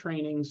have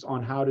trainings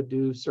on how to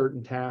do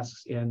certain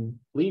tasks in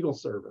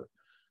LegalServer.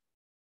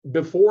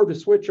 Before the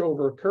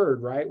switchover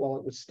occurred, right? While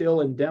it was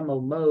still in demo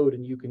mode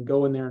and you can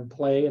go in there and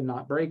play and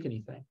not break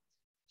anything.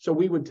 So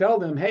we would tell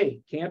them,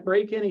 hey, can't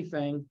break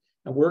anything.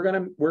 And we're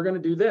gonna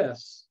do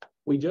this.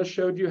 We just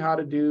showed you how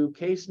to do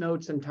case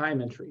notes and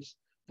time entries.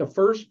 The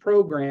first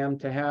program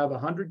to have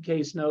 100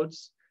 case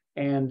notes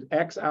and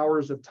X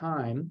hours of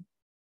time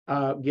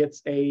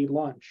gets a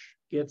lunch,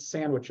 gets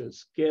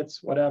sandwiches,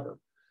 gets whatever.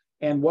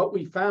 And what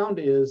we found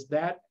is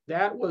that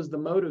was the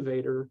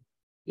motivator.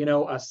 You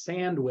know, a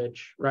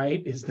sandwich,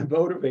 right, is the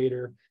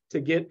motivator to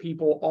get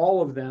people,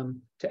 all of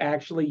them, to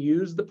actually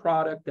use the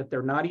product that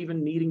they're not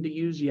even needing to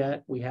use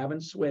yet. We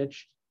haven't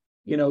switched.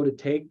 You know, to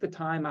take the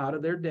time out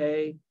of their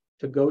day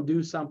to go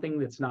do something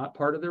that's not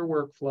part of their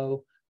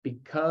workflow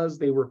because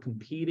they were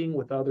competing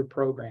with other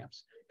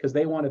programs, because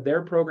they wanted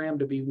their program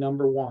to be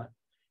number one.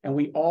 And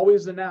we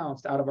always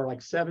announced, out of our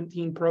like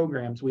 17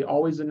 programs, we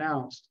always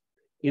announced,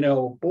 you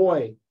know,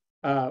 boy,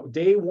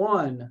 day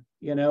one,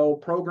 you know,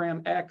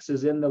 program X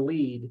is in the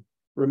lead.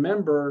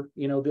 Remember,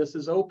 you know, this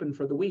is open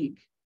for the week.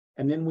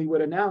 And then we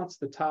would announce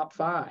the top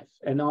 5.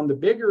 And on the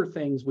bigger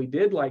things we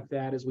did like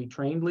that is we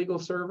trained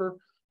LegalServer.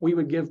 We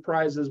would give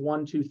prizes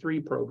 1, 2, 3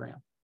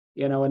 program,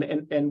 you know,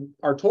 and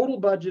our total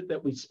budget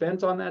that we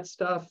spent on that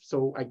stuff.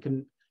 So I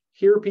can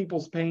hear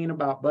people's pain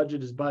about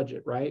budget is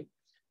budget, right?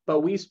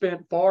 But we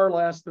spent far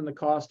less than the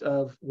cost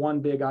of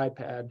one big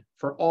iPad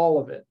for all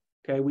of it.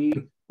 Okay,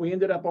 we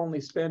ended up only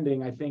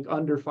spending, I think,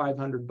 under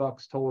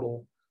 $500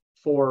 total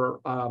for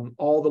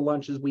all the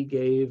lunches we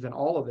gave and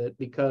all of it,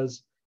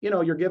 because, you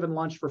know, you're giving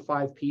lunch for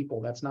 5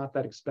 people. That's not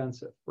that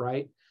expensive,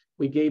 right?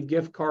 We gave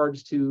gift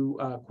cards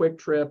to Quick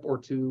Trip or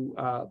to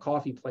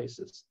coffee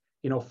places,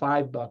 you know,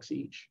 $5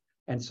 each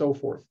and so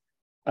forth.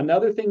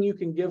 Another thing you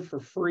can give for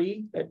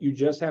free that you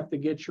just have to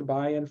get your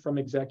buy-in from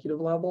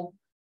executive level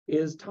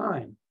is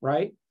time,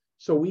 right?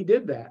 So we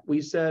did that.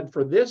 We said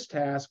for this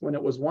task, when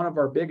it was one of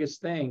our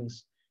biggest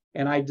things,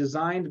 and I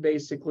designed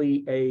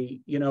basically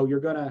you know, you're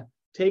going to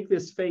take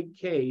this fake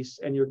case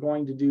and you're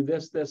going to do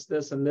this, this,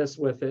 this, and this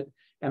with it.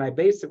 And I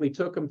basically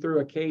took them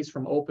through a case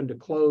from open to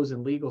close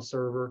in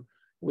LegalServer.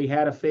 We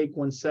had a fake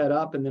one set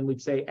up, and then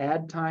we'd say,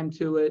 add time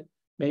to it,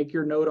 make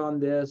your note on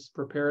this,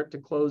 prepare it to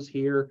close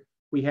here.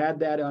 We had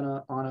that on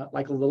a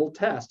like a little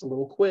test, a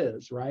little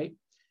quiz, right?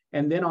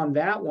 And then on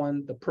that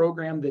one, the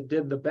program that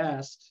did the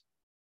best,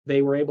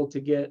 they were able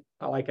to get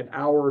like an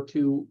hour or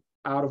two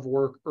out of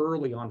work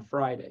early on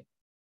Friday.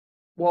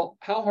 Well,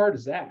 how hard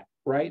is that,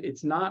 right?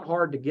 It's not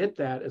hard to get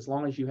that as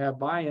long as you have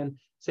buy-in.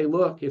 Say,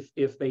 look,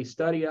 if they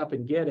study up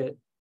and get it,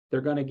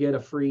 they're going to get a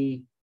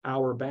free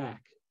hour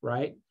back,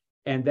 right?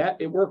 And that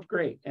it worked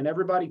great. And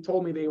everybody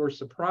told me they were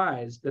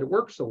surprised that it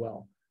worked so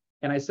well.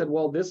 And I said,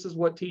 well, this is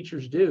what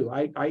teachers do.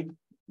 I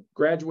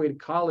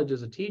graduated college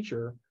as a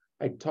teacher.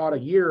 I taught a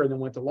year and then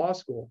went to law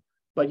school.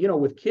 But, you know,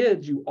 with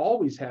kids, you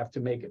always have to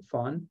make it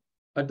fun.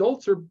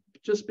 Adults are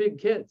just big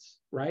kids,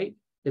 right?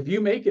 If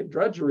you make it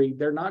drudgery,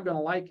 they're not going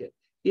to like it.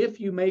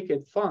 If you make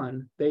it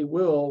fun, they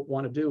will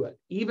want to do it,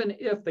 even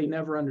if they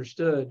never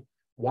understood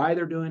why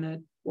they're doing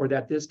it or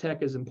that this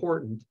tech is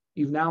important.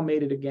 You've now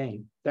made it a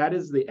game. That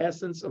is the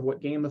essence of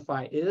what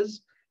Gamify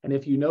is. And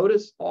if you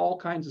notice, all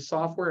kinds of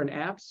software and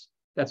apps,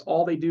 that's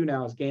all they do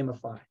now is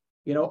gamify.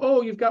 You know,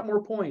 oh, you've got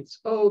more points.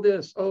 Oh,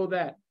 this, oh,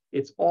 that.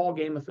 It's all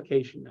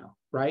gamification now,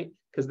 right?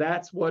 Because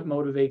that's what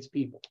motivates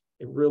people.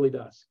 It really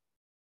does.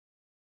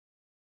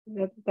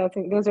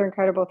 Those are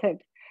incredible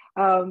tips.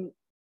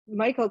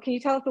 Michael, can you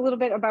tell us a little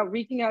bit about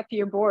reaching out to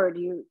your board?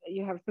 You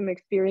have some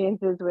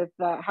experiences with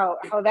how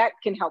that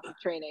can help with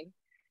training.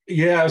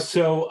 Yeah,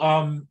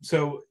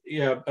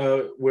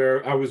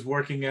 where I was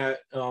working at,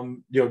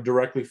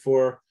 directly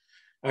for,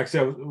 actually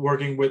I was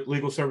working with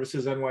Legal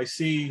Services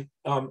NYC,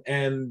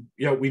 and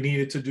we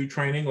needed to do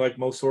training like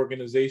most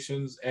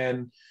organizations,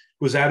 and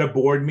was at a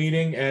board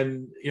meeting,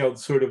 and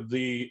sort of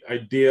the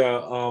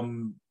idea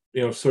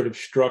sort of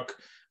struck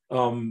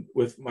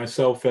with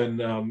myself and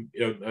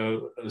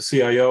the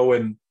CIO,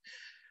 and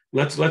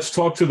let's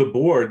talk to the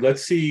board.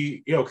 Let's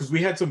see, because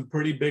we had some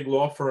pretty big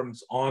law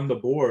firms on the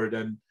board,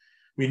 and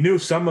we knew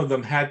some of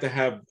them had to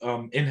have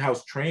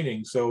in-house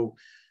training. So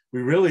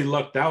we really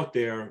lucked out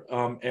there.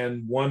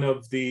 And one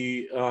of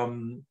the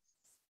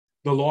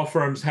law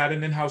firms had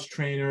an in-house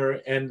trainer,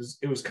 and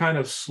it was kind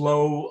of a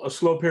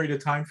slow period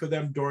of time for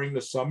them during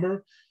the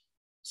summer.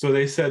 So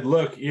they said,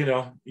 look,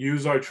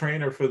 use our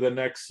trainer for the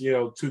next,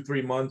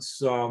 2-3 months,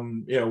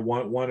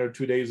 1 or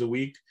 2 days a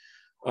week,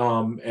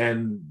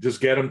 and just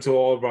get them to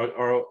all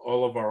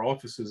of our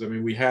offices. I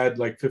mean, we had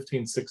like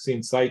 15,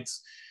 16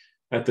 sites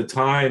at the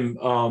time.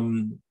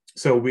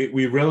 So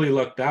we really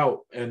lucked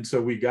out. And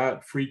so we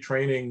got free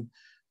training,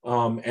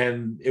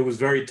 and it was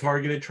very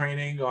targeted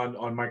training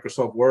on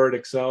Microsoft Word,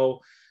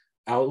 Excel,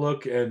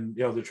 Outlook, and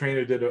the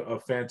trainer did a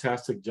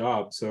fantastic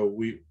job. So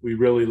we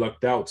really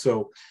lucked out.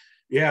 So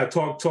yeah,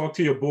 talk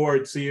to your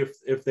board, see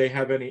if they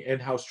have any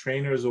in-house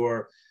trainers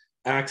or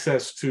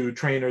access to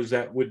trainers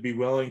that would be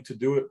willing to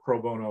do it pro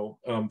bono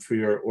for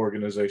your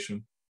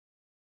organization.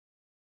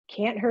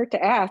 Can't hurt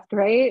to ask,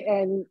 right?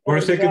 And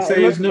worst they could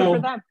say is no.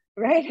 For them,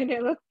 right? And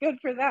it looks good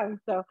for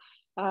them. So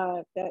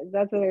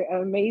that's an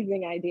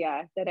amazing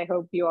idea that I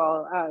hope you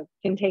all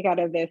can take out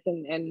of this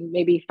and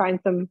maybe find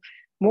some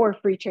more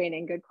free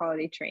training, good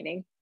quality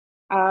training.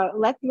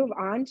 Let's move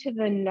on to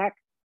the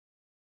next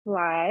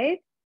slide.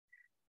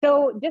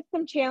 So just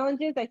some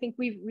challenges. I think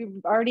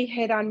we've already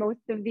hit on most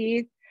of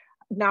these.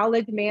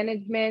 Knowledge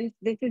management.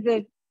 This is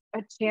a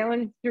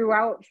challenge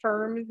throughout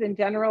firms in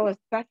general,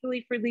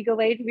 especially for legal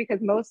aid, because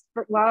most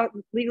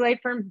legal aid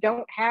firms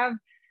don't have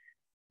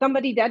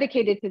somebody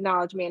dedicated to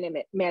knowledge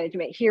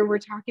management. Here we're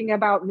talking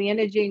about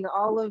managing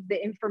all of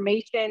the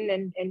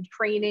information and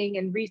training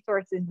and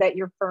resources that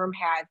your firm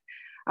has.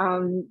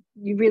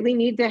 You really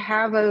need to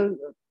have a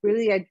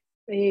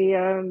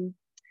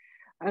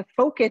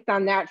focus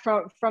on that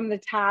from the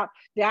top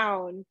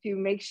down to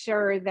make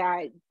sure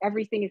that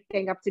everything is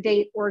staying up to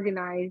date,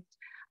 organized.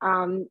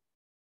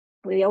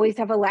 We always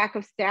have a lack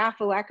of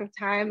staff, a lack of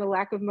time, a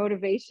lack of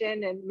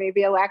motivation, and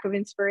maybe a lack of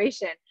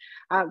inspiration.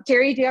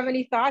 Terry, do you have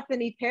any thoughts,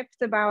 any tips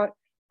about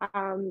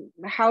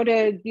how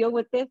to deal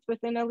with this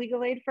within a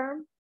legal aid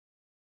firm?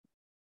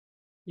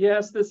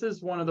 Yes, this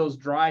is one of those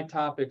dry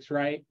topics,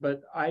 right?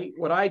 But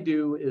what I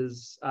do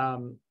is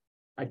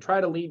I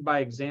try to lead by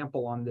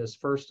example on this,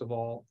 first of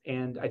all,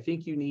 and I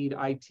think you need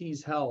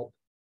IT's help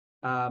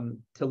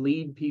to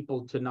lead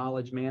people to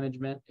knowledge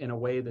management in a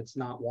way that's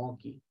not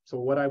wonky. So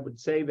what I would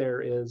say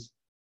there is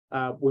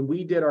when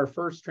we did our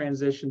first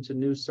transition to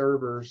new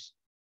servers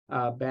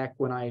back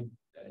when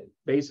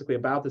basically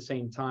about the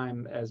same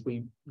time as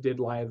we did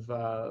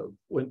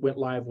went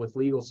live with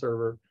Legal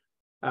Server,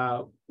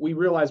 we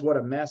realized what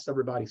a mess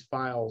everybody's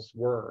files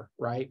were,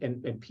 right?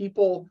 And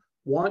people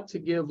want to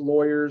give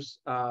lawyers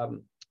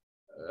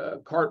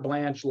carte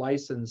blanche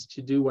license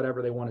to do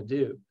whatever they want to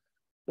do.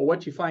 But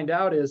what you find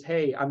out is,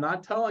 hey, I'm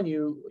not telling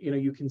you,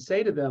 you can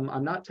say to them,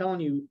 I'm not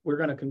telling you we're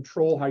going to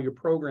control how your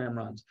program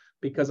runs,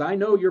 because I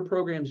know your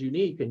program's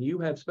unique and you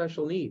have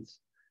special needs,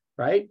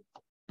 right?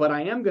 But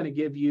I am going to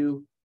give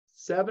you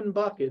 7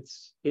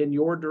 buckets in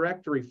your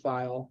directory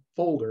file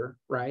folder,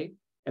 right?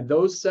 And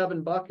those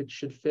 7 buckets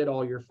should fit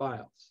all your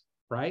files,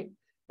 right?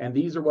 and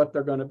these are what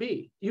they're going to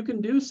be. You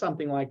can do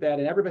something like that,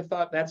 and everybody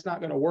thought that's not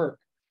going to work.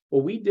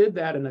 Well, we did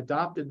that and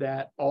adopted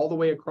that all the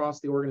way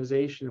across the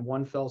organization in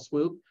one fell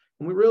swoop,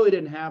 and we really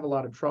didn't have a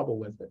lot of trouble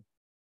with it.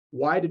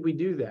 Why did we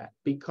do that?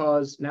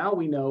 Because now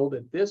we know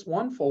that this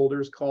one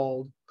folder is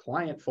called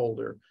client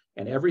folder,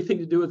 and everything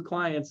to do with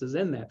clients is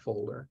in that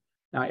folder.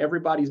 Now,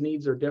 everybody's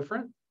needs are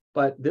different,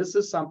 but this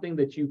is something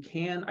that you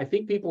can, I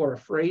think people are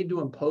afraid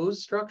to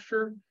impose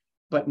structure,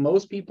 but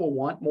most people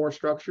want more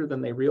structure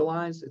than they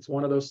realize. It's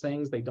one of those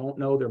things they don't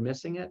know they're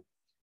missing it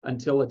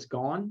until it's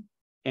gone.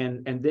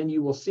 And then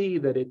you will see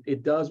that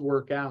it does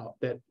work out,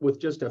 that with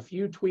just a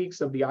few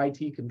tweaks of the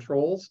IT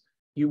controls,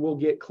 you will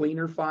get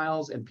cleaner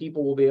files and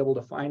people will be able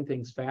to find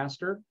things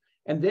faster.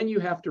 And then you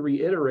have to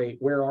reiterate,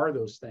 where are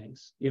those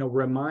things? You know,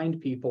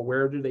 remind people,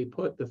 where do they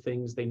put the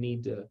things they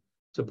need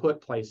to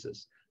put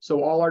places?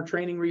 So all our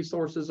training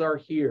resources are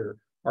here.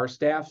 Our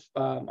staff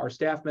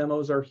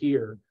memos are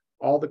here.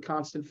 All the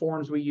constant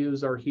forms we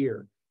use are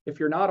here. If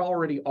you're not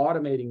already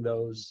automating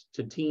those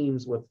to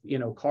teams with, you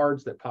know,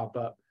 cards that pop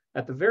up,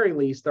 at the very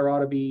least, there ought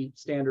to be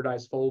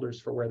standardized folders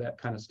for where that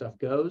kind of stuff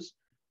goes.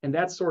 And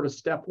that's sort of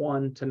step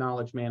one to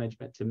knowledge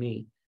management to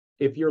me.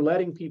 If you're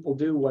letting people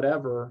do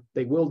whatever,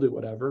 they will do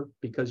whatever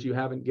because you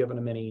haven't given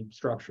them any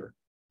structure,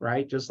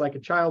 right? Just like a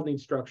child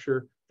needs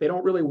structure, they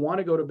don't really want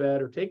to go to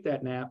bed or take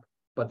that nap,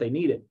 but they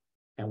need it.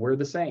 And we're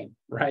the same,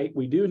 right?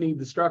 We do need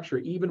the structure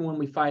even when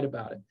we fight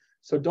about it.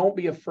 So don't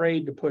be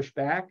afraid to push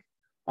back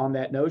on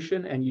that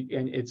notion. And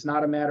it's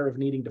not a matter of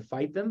needing to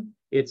fight them.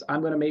 It's,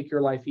 I'm going to make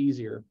your life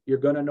easier. You're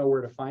going to know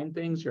where to find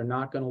things. You're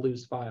not going to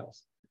lose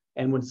files.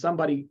 And when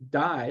somebody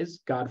dies,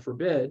 God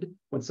forbid,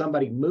 when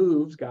somebody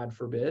moves, God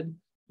forbid,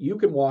 you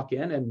can walk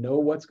in and know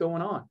what's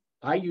going on.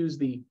 I use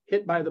the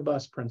hit by the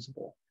bus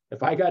principle.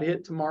 If I got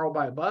hit tomorrow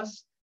by a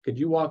bus, could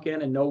you walk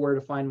in and know where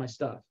to find my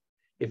stuff?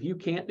 If you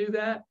can't do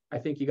that, I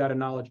think you got a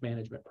knowledge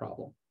management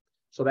problem.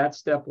 So that's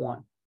step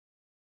one.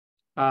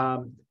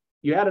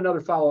 You had another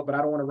follow-up, but I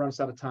don't want to run us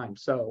out of time.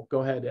 So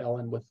go ahead,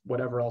 Ellen, with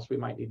whatever else we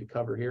might need to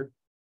cover here.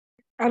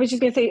 I was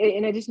just going to say,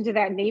 in addition to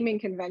that, naming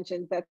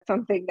conventions, that's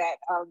something that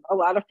a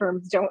lot of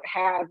firms don't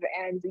have.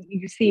 And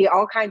you see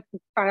all kinds of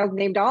files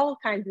named all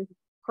kinds of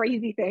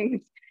crazy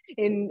things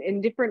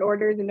in different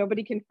orders, and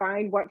nobody can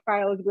find what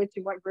file is which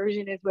and what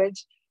version is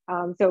which.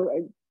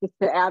 So just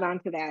to add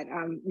on to that,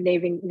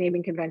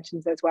 naming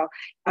conventions as well.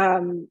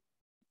 For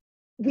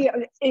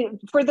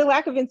the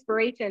lack of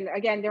inspiration,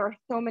 again, there are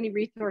so many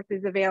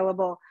resources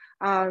available.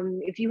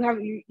 If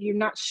you're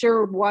not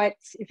sure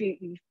if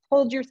you've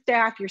told your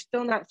staff, you're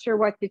still not sure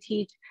what to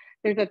teach,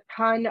 there's a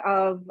ton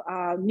of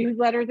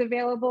newsletters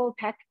available,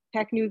 tech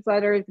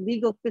newsletters,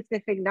 legal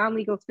specific,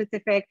 non-legal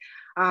specific.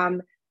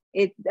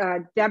 It's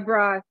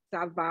Deborah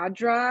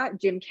Savadra,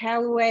 Jim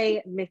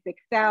Calloway, Miss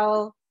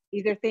Excel.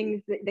 These are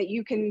things that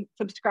you can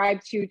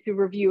subscribe to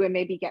review and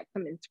maybe get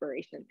some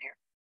inspiration there.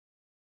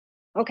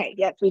 Okay,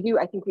 yes, we do.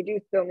 I think we do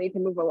still need to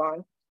move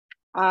along.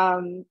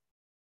 The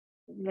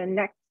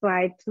next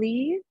slide,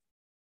 please.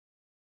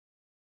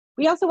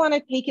 We also want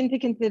to take into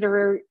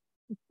consideration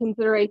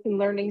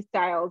learning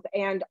styles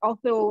and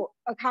also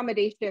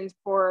accommodations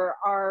for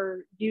our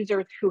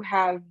users who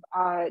have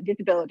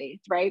disabilities,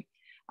 right?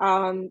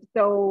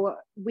 So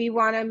we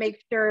want to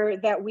make sure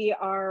that we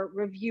are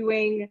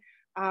reviewing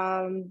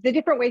the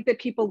different ways that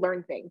people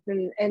learn things.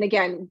 And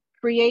again,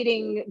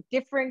 creating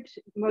different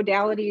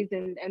modalities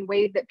and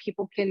ways that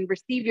people can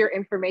receive your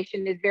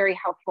information is very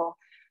helpful.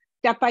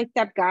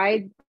 Step-by-step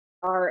guides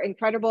are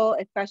incredible,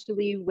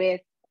 especially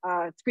with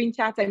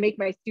screenshots. I make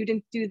my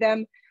students do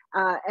them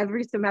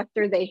every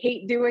semester. They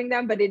hate doing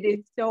them, but it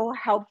is so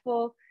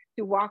helpful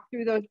to walk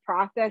through those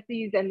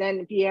processes and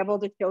then be able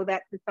to show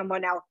that to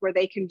someone else where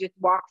they can just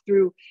walk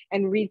through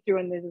and read through.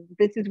 And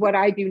this is what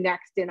I do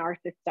next in our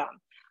system.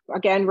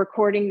 Again,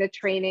 recording the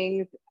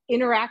trainings,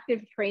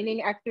 interactive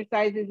training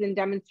exercises and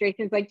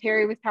demonstrations like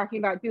Terry was talking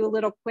about, do a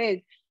little quiz.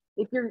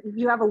 If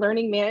you have a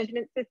learning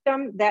management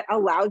system that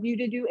allows you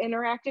to do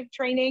interactive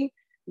training,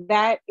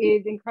 that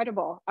is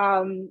incredible.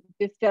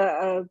 Just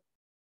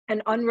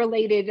an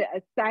unrelated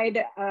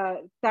side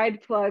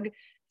plug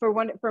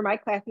for my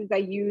classes, I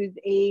use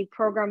a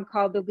program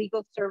called the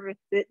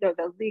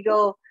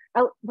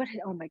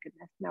oh my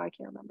goodness, now I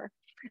can't remember.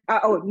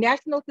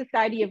 National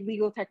Society of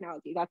Legal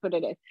Technology, that's what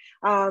it is.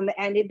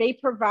 And they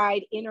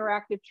provide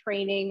interactive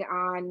training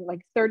on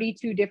like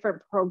 32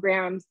 different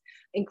programs,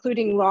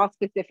 including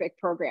law-specific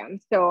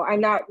programs. So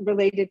I'm not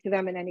related to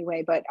them in any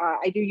way, but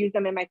I do use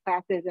them in my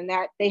classes, and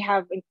that they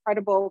have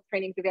incredible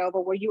trainings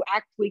available where you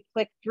actually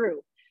click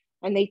through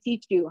and they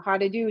teach you how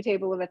to do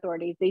table of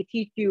authorities. They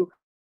teach you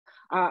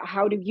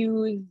how to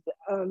use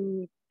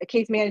a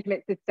case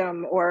management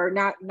system, or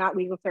not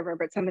LegalServer,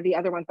 but some of the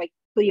other ones like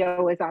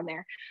Clio is on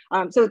there.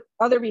 So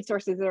other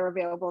resources are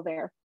available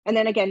there. And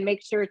then again,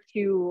 make sure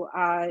to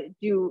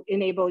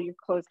enable your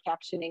closed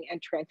captioning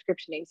and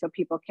transcriptioning so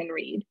people can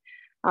read.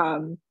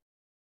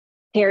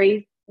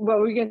 Terry, what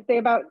were you going to say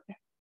about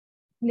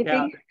snipping?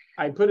 Yeah,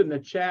 I put in the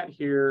chat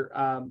here.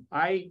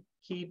 I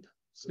keep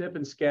Snip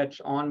and Sketch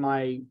on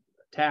my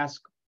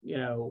task,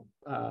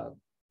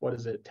 what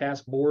is it?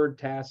 Task board,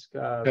 task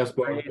Task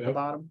board, at the yep.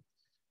 bottom.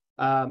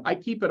 I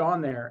keep it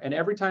on there. And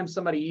every time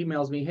somebody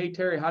emails me, hey,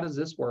 Terry, how does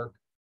this work?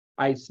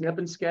 I snip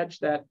and sketch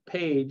that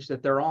page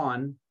that they're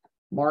on,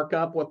 mark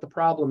up what the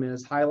problem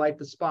is, highlight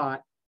the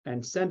spot,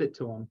 and send it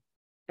to them.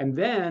 And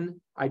then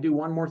I do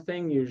one more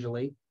thing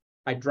usually.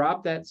 I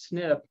drop that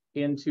snip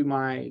into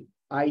my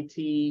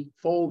IT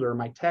folder,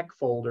 my tech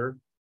folder,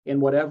 in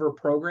whatever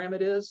program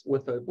it is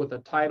with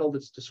a title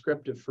that's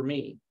descriptive for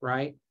me,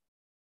 right?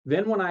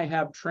 Then when I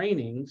have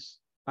trainings,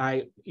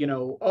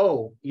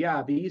 oh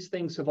yeah, these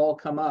things have all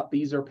come up.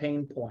 These are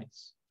pain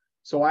points.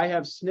 So I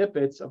have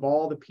snippets of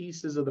all the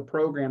pieces of the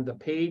program, the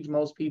page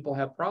most people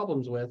have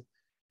problems with.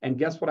 And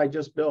guess what I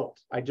just built?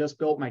 I just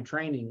built my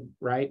training,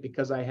 right?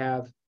 Because I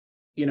have,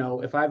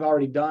 if I've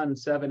already done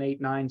 7,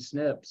 8, 9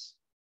 snips,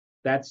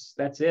 that's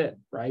it,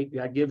 right?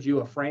 That gives you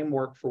a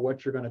framework for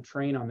what you're going to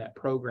train on that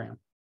program.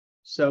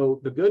 So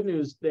the good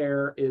news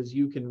there is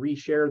you can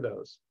reshare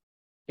those.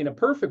 In a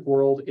perfect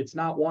world, it's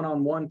not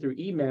one-on-one through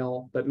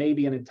email, but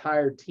maybe an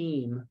entire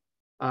team,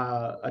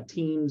 a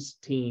Teams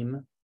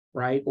team,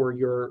 right? Or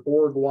your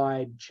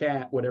org-wide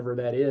chat, whatever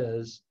that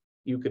is,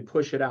 you could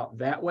push it out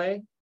that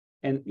way.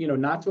 And,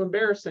 not to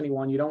embarrass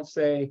anyone, you don't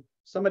say,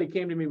 somebody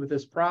came to me with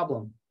this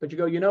problem, but you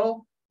go,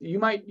 you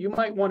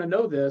might want to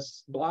know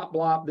this, blah,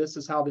 blah, this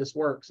is how this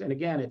works. And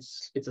again,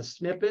 it's a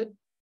snippet,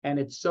 and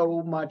it's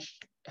so much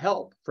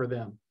help for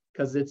them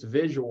because it's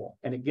visual,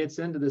 and it gets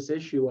into this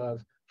issue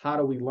of how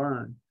do we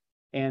learn?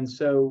 And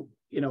so,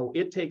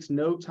 it takes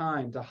no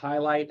time to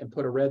highlight and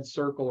put a red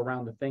circle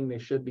around the thing they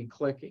should be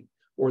clicking,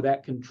 or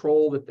that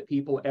control that the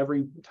people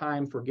every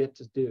time forget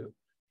to do.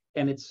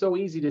 And it's so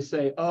easy to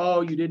say,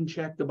 oh, you didn't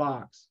check the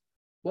box.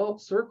 Well,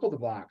 circle the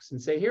box and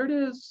say, here it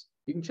is.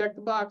 You can check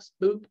the box,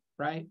 boop,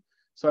 right?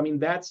 So, I mean,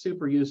 that's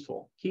super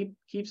useful. Keep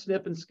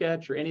snip and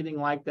sketch or anything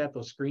like that,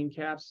 those screen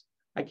caps.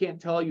 I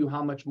can't tell you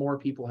how much more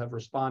people have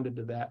responded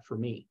to that for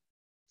me.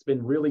 It's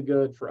been really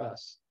good for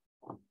us.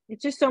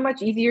 It's just so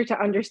much easier to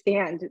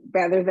understand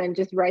rather than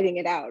just writing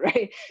it out,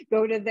 right?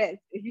 Go to this.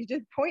 If you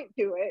just point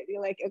to it,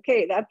 you're like,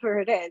 okay, that's where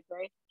it is,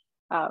 right?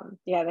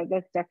 Yeah,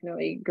 that's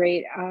definitely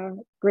great.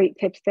 Great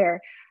tips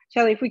there.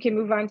 Shelley, if we can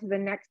move on to the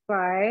next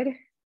slide.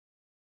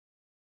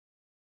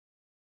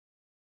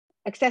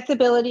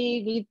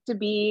 Accessibility needs to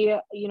be,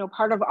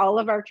 part of all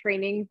of our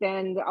trainings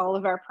and all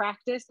of our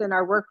practice and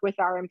our work with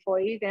our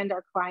employees and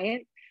our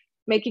clients,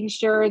 making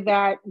sure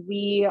that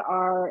we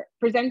are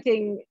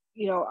presenting,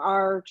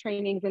 our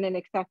trainings in an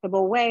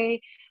accessible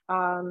way.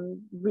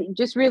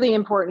 Just really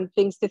important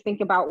things to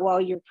think about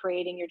while you're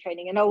creating your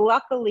training. And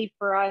luckily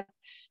for us,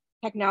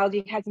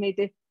 technology has made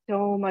this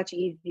so much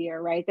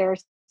easier, right? There are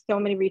so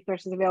many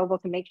resources available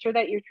to make sure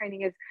that your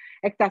training is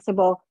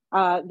accessible,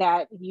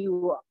 that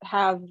you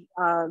have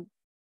the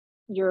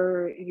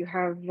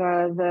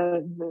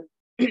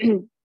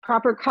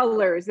proper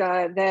colors,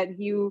 that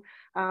you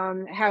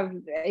have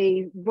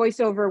a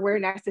voiceover where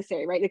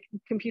necessary, right? The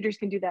computers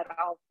can do that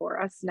all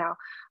for us now.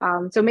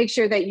 So make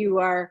sure that you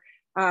are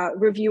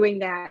reviewing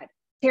that.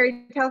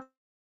 Terry, tell us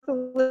a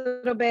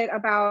little bit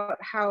about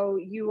how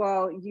you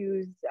all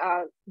use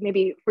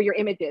maybe for your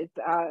images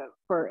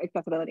for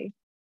accessibility.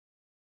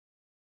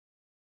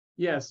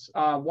 Yes,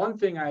 one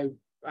thing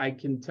I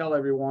can tell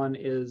everyone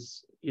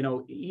is,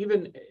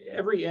 even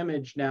every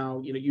image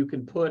now, you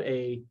can put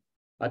a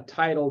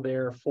title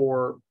there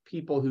for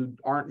people who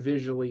aren't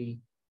visually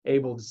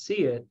able to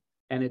see it,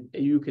 and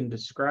you can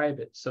describe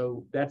it.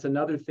 So that's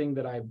another thing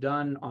that I've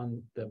done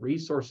on the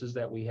resources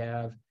that we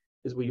have,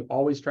 is we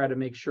always try to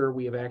make sure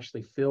we have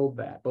actually filled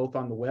that, both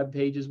on the web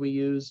pages we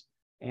use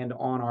and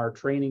on our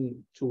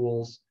training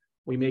tools.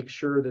 We make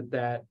sure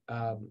that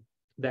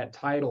that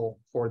title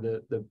for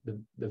the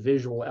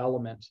visual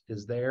element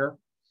is there.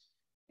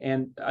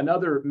 And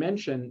another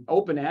mention,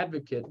 Open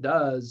Advocate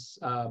does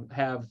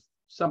have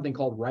something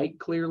called Write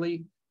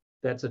Clearly.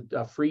 That's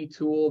a free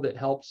tool that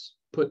helps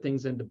put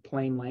things into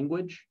plain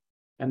language.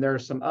 And there are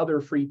some other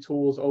free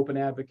tools Open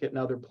Advocate and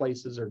other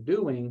places are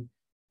doing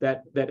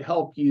that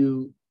help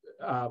you.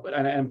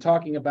 And I'm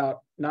talking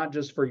about not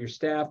just for your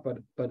staff,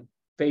 but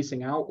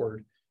facing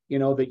outward,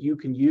 that you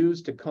can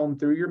use to comb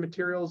through your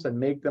materials and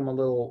make them a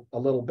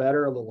little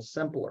better, a little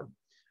simpler.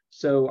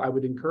 So I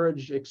would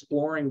encourage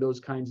exploring those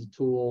kinds of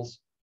tools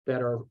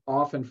that are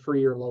often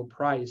free or low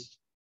priced.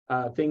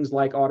 Things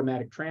like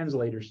automatic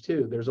translators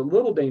too. There's a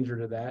little danger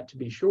to that, to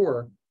be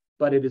sure,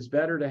 but it is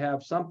better to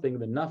have something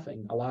than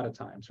nothing a lot of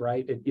times,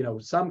 right?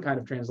 Some kind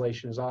of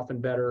translation is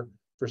often better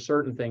for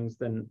certain things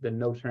than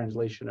no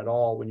translation at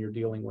all when you're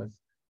dealing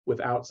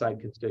with outside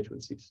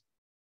constituencies.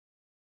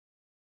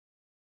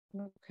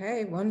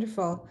 Okay,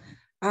 wonderful.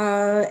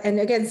 And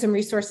again, some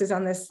resources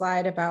on this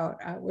slide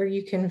about where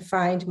you can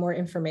find more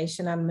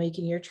information on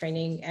making your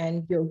training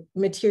and your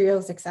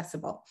materials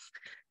accessible.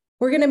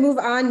 We're going to move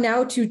on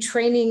now to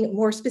training,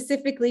 more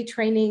specifically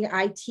training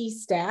IT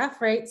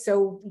staff, right?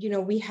 So,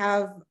 we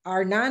have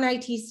our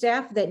non-IT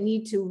staff that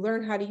need to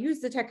learn how to use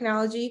the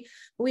technology,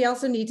 but we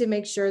also need to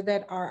make sure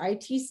that our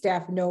IT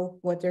staff know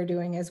what they're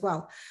doing as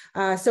well.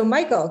 So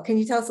Michael, can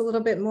you tell us a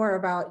little bit more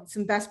about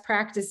some best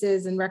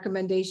practices and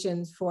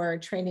recommendations for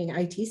training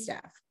IT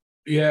staff?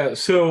 Yeah,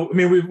 so I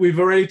mean, we've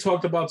already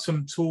talked about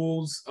some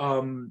tools,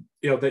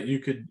 that you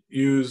could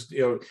use.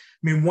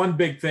 One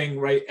big thing,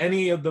 right?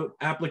 Any of the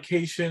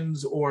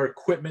applications or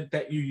equipment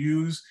that you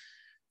use,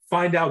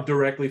 find out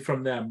directly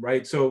from them,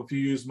 right? So if you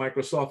use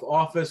Microsoft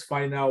Office,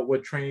 find out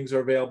what trainings are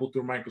available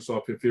through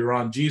Microsoft. If you're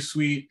on G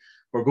Suite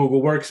or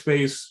Google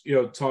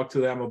Workspace, talk to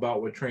them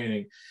about what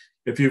training.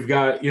 If you've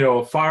got,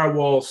 a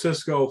firewall,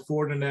 Cisco,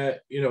 Fortinet,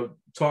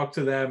 talk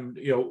to them,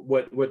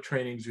 what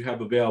trainings you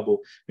have available.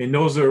 And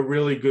those are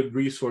really good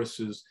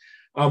resources.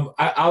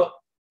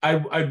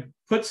 I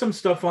put some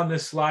stuff on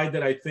this slide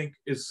that I think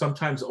is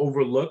sometimes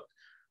overlooked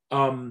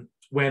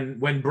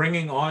when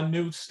bringing on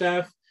new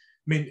staff.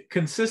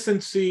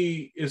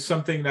 Consistency is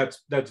something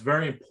that's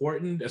very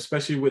important,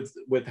 especially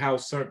with how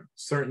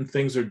certain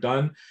things are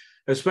done,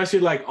 especially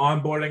like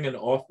onboarding and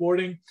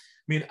offboarding.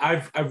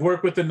 I've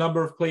worked with a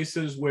number of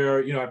places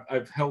where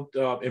I've helped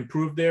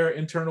improve their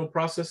internal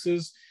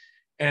processes,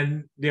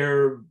 and there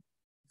are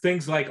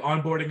things like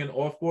onboarding and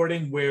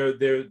offboarding where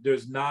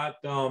there's not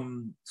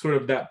sort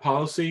of that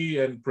policy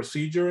and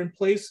procedure in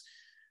place.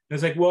 And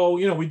it's like, well,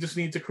 we just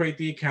need to create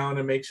the account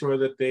and make sure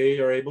that they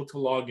are able to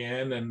log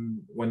in, and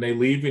when they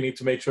leave, we need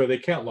to make sure they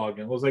can't log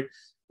in. I was like,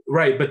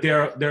 right, but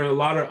there are a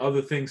lot of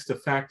other things to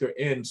factor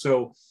in.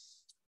 So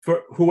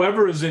for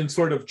whoever is in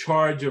sort of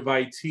charge of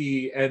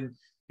IT, and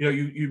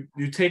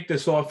you take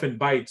this off in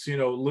bites,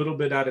 a little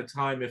bit at a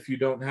time if you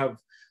don't have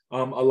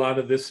a lot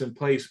of this in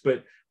place,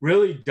 but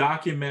really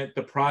document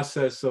the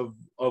process of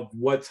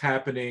what's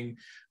happening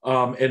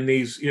in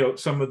these,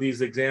 some of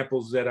these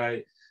examples that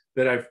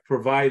I've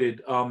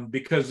provided,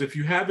 because if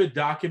you have it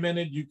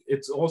documented,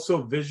 it's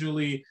also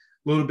visually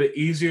a little bit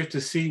easier to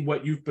see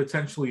what you've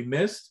potentially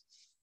missed.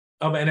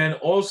 And then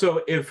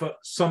also if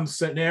some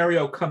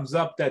scenario comes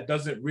up that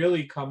doesn't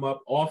really come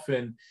up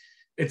often,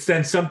 it's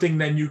then something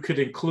then you could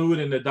include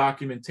in the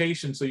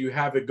documentation so you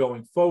have it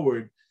going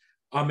forward.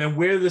 And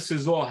where this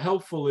is all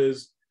helpful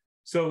is,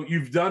 so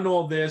you've done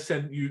all this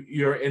and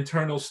your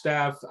internal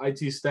staff,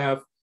 IT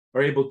staff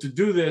are able to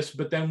do this,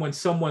 but then when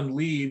someone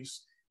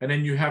leaves and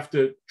then you have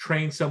to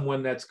train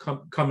someone that's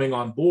coming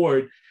on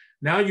board,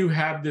 now you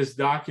have this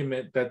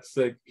document that's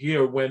like,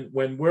 here, when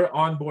we're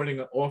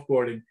onboarding or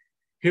offboarding,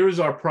 here's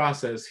our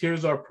process,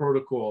 here's our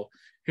protocol,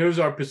 here's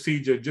our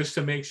procedure, just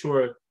to make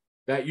sure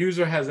that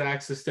user has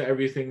access to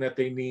everything that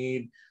they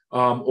need,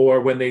 or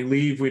when they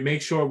leave, we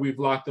make sure we've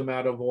locked them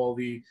out of all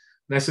the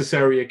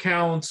necessary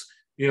accounts.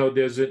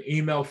 There's an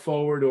email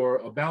forward or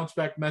a bounce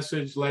back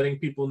message letting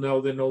people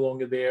know they're no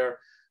longer there.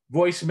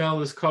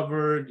 Voicemail is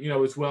covered,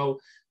 as well.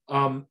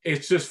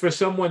 It's just for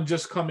someone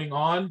just coming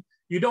on,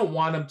 you don't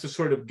want them to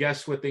sort of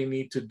guess what they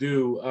need to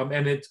do.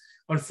 And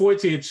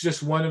unfortunately, it's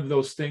just one of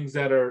those things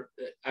that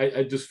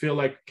I just feel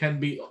like can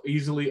be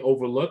easily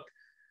overlooked.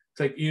 It's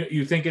like,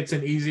 you think it's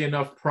an easy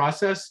enough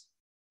process,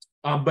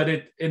 but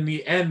in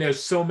the end,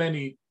 there's so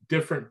many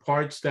different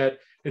parts that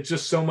it's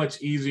just so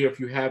much easier if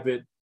you have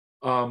it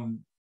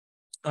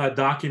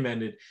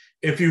documented.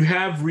 If you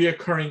have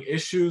reoccurring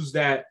issues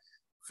that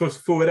for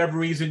whatever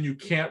reason you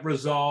can't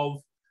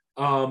resolve,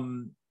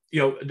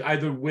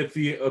 either with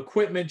the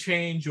equipment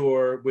change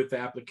or with the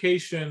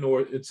application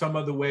or in some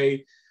other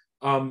way,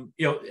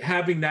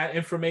 having that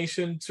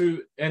information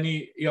to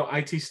any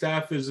IT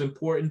staff is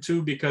important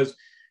too, because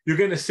you're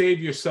going to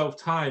save yourself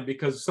time,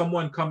 because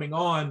someone coming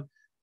on,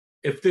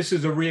 if this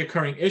is a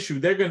reoccurring issue,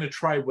 they're going to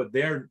try what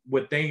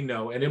they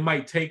know, and it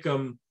might take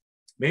them,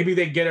 maybe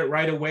they get it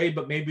right away,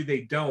 but maybe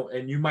they don't,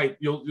 and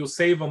you'll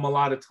save them a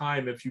lot of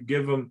time if you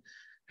give them,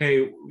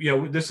 hey,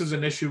 this is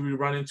an issue we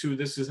run into,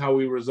 this is how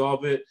we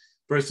resolve it,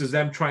 versus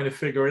them trying to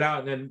figure it out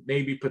and then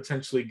maybe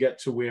potentially get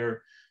to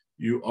where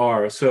you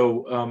are.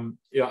 So I'm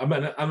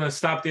gonna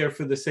stop there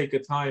for the sake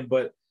of time,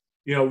 but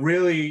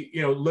really,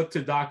 look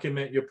to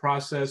document your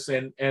process,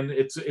 and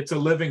it's a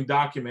living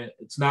document.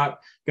 It's not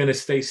going to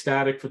stay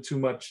static for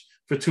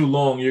too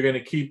long. You're going to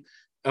keep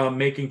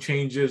making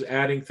changes,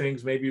 adding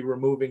things, maybe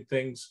removing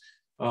things.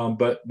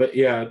 But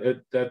yeah,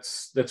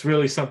 that's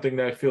really something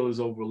that I feel is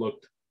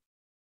overlooked.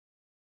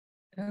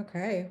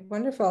 Okay,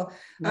 wonderful.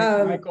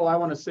 Michael, I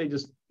want to say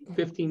just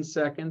 15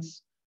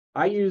 seconds.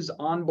 I use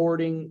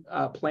onboarding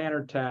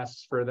planner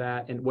tasks for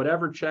that, and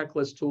whatever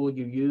checklist tool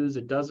you use,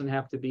 it doesn't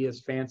have to be as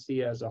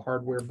fancy as a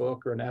hardware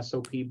book or an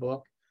SOP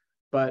book,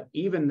 but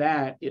even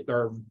that,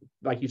 or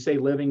like you say,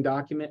 living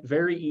document,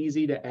 very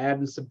easy to add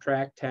and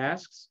subtract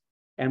tasks.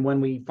 And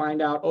when we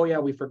find out, oh yeah,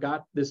 we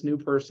forgot this new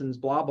person's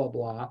blah, blah,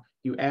 blah,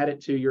 you add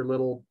it to your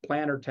little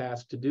planner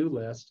task to-do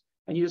list,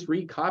 and you just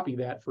recopy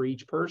that for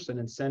each person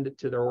and send it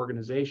to their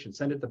organization,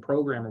 send it to the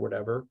program or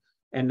whatever.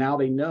 And now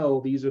they know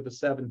these are the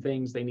 7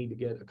 things they need to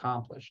get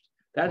accomplished.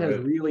 That has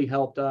really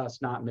helped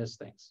us not miss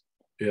things.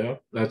 Yeah,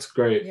 that's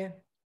great. Yeah.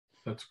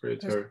 That's great,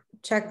 Terry.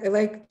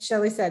 Like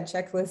Shelley said,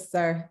 checklists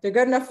they're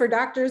good enough for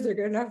doctors, they're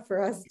good enough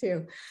for us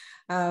too.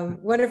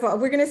 Wonderful.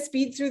 We're going to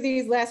speed through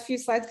these last few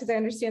slides because I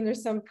understand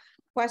there's some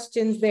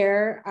questions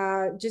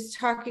there. Just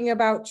talking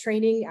about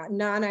training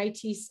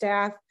non-IT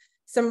staff,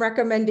 some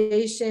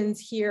recommendations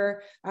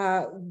here.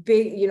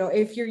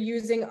 If you're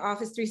using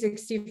Office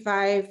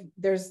 365,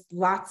 there's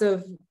lots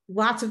of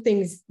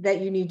things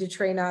that you need to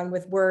train on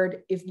with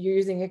Word. If you're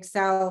using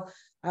Excel,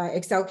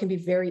 Excel can be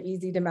very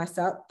easy to mess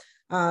up.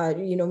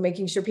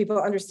 Making sure people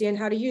understand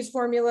how to use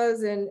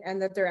formulas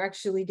and that they're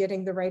actually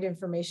getting the right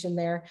information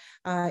there.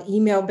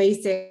 Email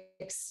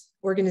basics,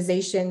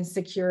 organization,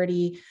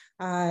 security,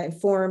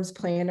 forms,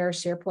 planner,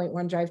 SharePoint,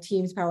 OneDrive,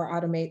 Teams, Power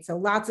Automate. So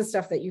lots of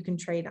stuff that you can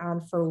train on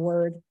for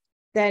Word.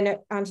 Then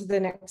onto the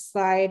next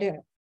slide.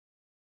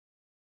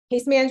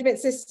 Case management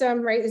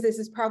system, right? This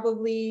is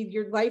probably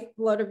your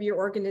lifeblood of your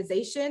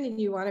organization, and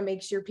you want to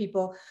make sure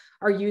people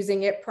are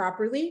using it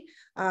properly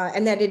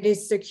and that it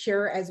is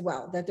secure as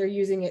well, that they're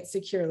using it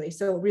securely.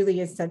 So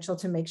really essential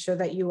to make sure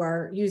that you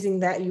are using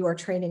that, you are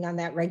training on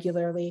that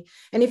regularly.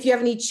 And if you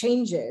have any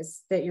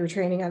changes, that you're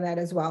training on that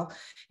as well.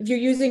 If you're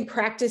using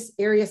practice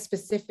area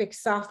specific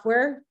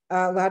software,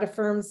 a lot of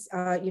firms,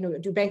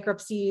 do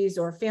bankruptcies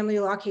or family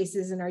law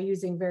cases and are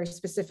using very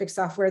specific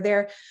software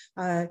there.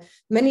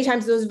 Many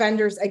times those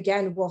vendors,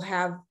 again, will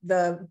have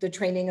the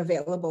training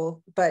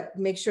available, but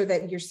make sure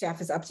that your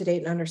staff is up to date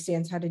and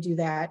understands how to do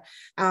that.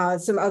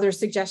 Some other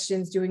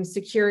suggestions, doing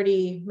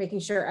security,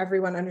 making sure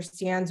everyone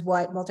understands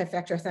what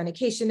multi-factor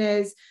authentication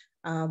is,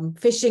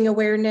 phishing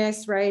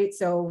awareness, right?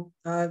 So,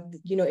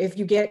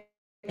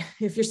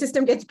 if your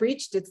system gets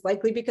breached, it's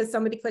likely because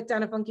somebody clicked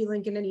on a funky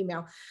link in an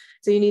email.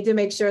 So you need to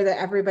make sure that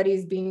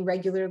everybody's being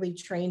regularly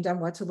trained on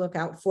what to look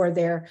out for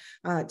there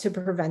to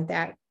prevent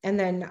that. And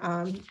then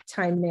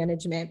time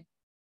management.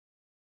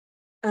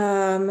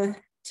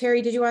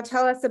 Terry, did you want to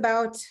tell us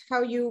about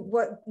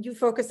what you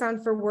focus on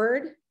for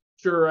Word?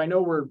 Sure. I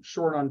know we're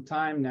short on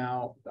time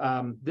now.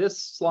 This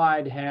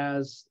slide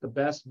has the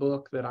best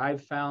book that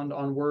I've found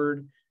on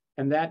Word,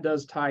 and that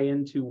does tie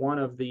into one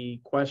of the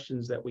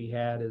questions that we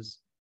had is,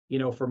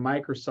 for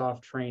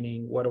Microsoft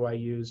training, what do I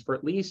use? For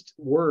at least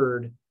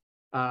Word,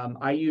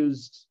 I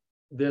used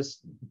this,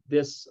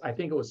 I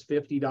think it was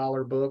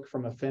 $50 book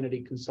from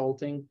Affinity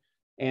Consulting.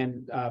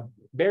 And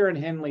Baron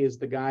Henley is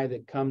the guy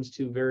that comes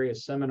to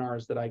various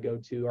seminars that I go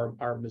to,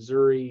 our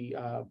Missouri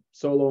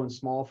solo and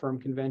small firm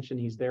convention.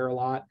 He's there a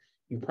lot.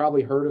 You've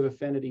probably heard of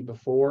Affinity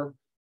before.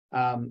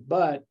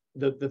 But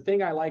the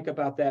thing I like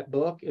about that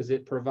book is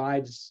it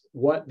provides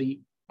what the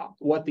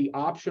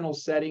optional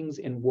settings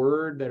in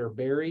Word that are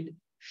buried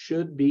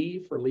should be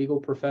for legal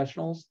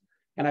professionals.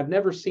 And I've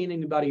never seen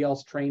anybody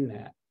else train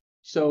that.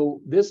 So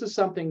this is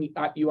something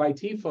you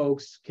IT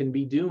folks can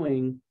be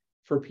doing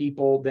for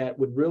people that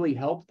would really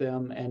help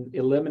them and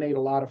eliminate a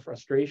lot of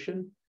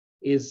frustration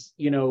is,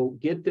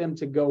 get them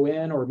to go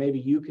in, or maybe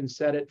you can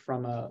set it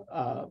from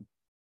a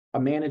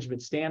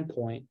management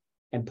standpoint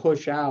and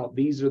push out,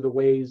 these are the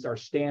ways, our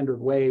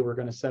standard way we're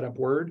going to set up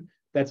Word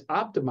that's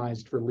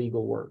optimized for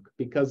legal work,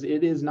 because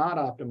it is not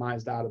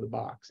optimized out of the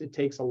box. It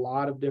takes a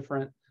lot of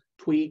different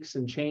tweaks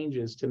and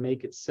changes to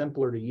make it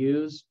simpler to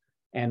use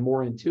and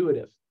more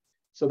intuitive.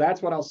 So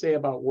that's what I'll say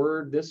about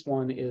Word. This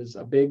one is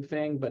a big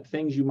thing, but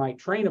things you might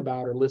train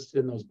about are listed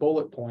in those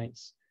bullet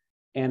points.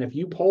 And if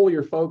you poll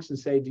your folks and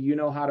say, do you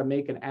know how to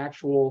make an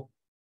actual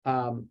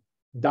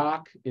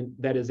doc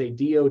that is a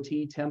DOT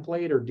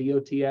template or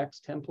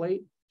DOTX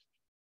template,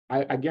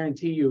 I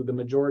guarantee you the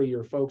majority of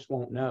your folks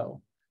won't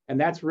know. And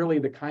that's really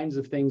the kinds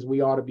of things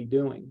we ought to be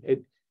doing.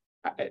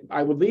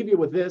 I would leave you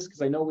with this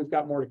because I know we've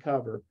got more to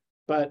cover,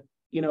 but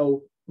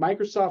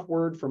Microsoft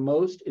Word for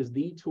most is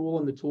the tool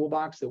in the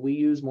toolbox that we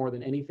use more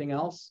than anything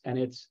else. And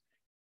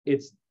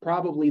it's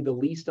probably the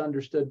least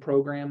understood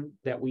program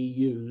that we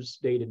use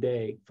day to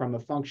day, from a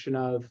function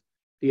of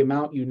the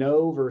amount you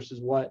know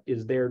versus what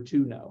is there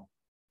to know.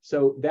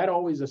 So that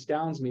always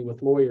astounds me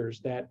with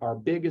lawyers, that our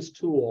biggest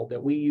tool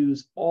that we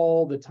use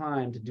all the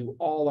time to do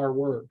all our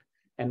work,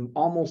 and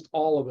almost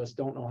all of us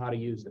don't know how to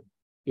use it,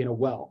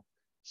 well.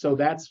 So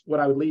that's what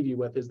I would leave you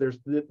with, is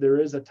there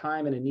is a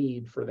time and a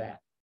need for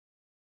that.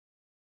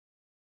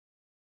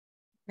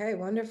 Okay,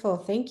 wonderful.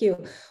 Thank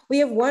you. We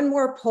have one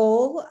more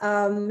poll.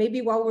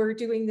 Maybe while we're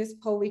doing this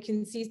poll, we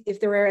can see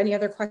if there are any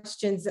other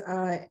questions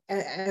and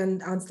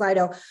on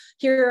Slido.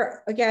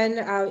 Here again,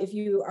 if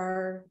you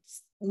are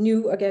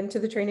new again to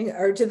the training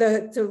or to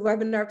the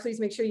webinar, please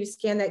make sure you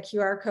scan that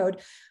QR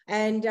code.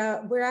 And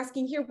we're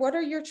asking here, what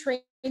are your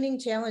training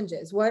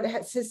challenges? What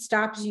has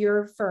stopped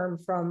your firm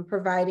from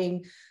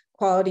providing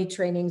quality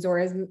trainings, or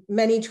as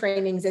many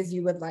trainings as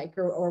you would like,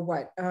 or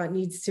what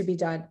needs to be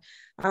done?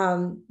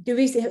 Do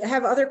we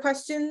have other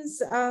questions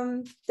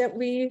that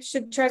we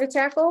should try to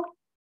tackle?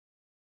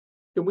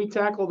 Can we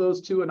tackle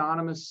those two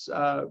anonymous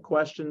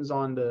questions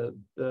on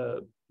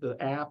the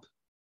app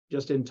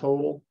just in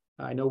total?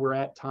 I know we're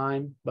at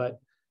time, but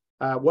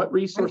what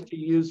resource do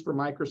you use for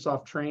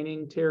Microsoft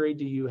training? Terry,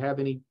 do you have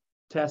any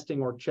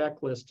testing or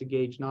checklist to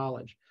gauge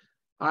knowledge?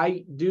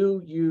 I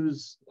do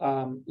use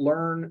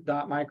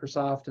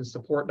learn.microsoft and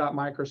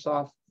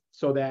support.microsoft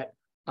so that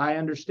I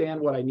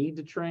understand what I need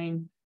to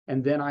train,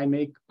 and then I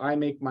make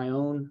my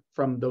own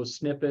from those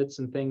snippets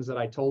and things that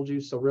I told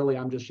you. So really,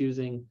 I'm just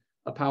using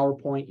a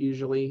PowerPoint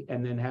usually,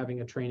 and then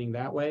having a training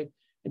that way.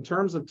 In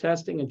terms of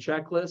testing and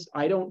checklists,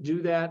 I don't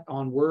do that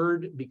on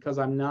Word because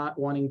I'm not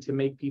wanting to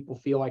make people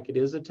feel like it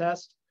is a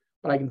test.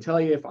 But I can tell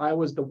you, if I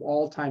was the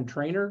all-time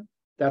trainer,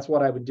 that's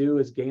what I would do,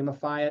 is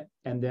gamify it.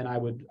 And then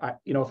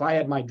if I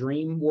had my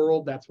dream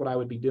world, that's what I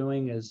would be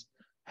doing, is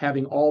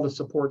having all the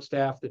support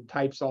staff that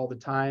types all the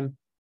time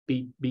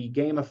be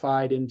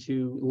gamified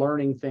into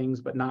learning things,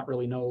 but not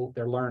really know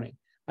they're learning.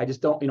 I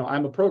just don't,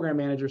 I'm a program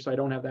manager, so I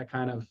don't have that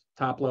kind of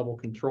top level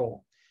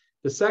control.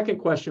 The second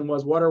question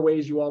was, what are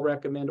ways you all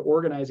recommend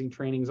organizing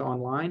trainings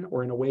online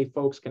or in a way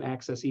folks can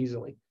access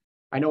easily?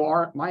 I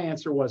know my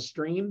answer was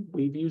Stream.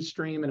 We've used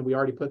Stream, and we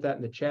already put that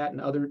in the chat,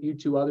 and you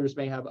two others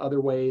may have other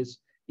ways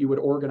you would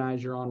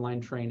organize your online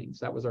trainings.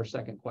 That was our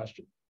second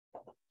question.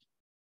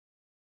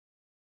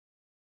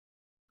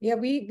 Yeah,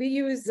 we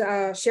use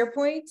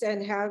SharePoint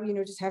and have,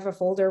 just have a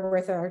folder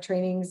with our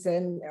trainings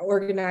and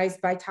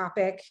organized by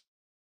topic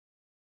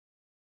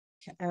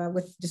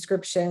with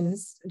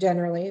descriptions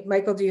generally.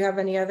 Michael, do you have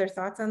any other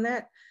thoughts on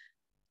that?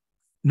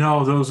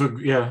 No, those are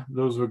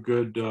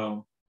good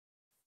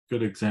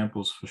good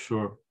examples for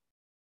sure.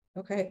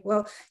 Okay,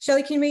 well,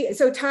 Shelley,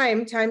 so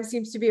time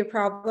seems to be a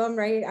problem,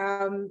 right?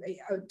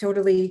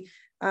 Totally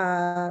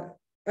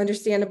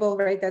understandable,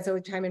 right? That's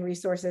always, time and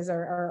resources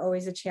are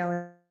always a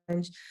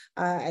challenge.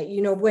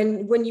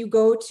 When you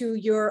go to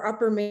your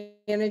upper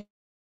management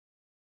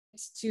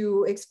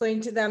to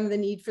explain to them the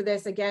need for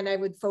this, again, I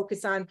would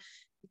focus on,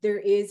 there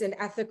is an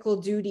ethical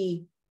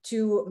duty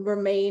to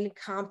remain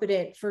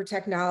competent for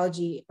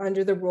technology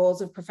under the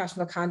rules of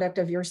professional conduct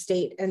of your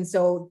state. And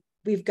so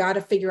we've got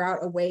to figure out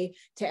a way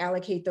to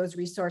allocate those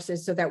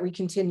resources so that we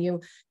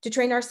continue to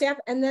train our staff,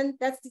 and then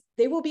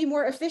they will be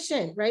more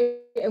efficient, right?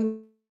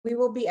 And we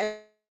will be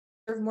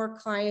more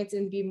clients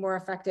and be more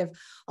effective.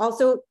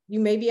 Also, you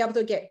may be able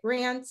to get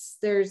grants.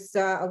 There's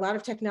a lot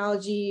of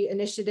technology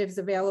initiatives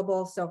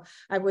available. So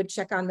I would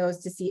check on those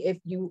to see if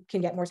you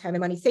can get more time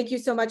and money. Thank you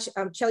so much.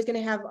 Shelley's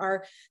going to have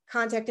our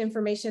contact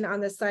information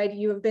on the slide.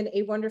 You have been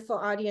a wonderful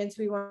audience.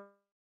 We want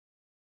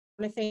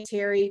to thank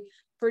Terry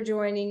for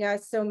joining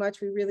us so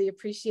much. We really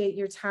appreciate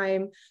your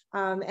time.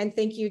 And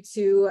thank you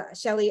to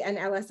Shelley and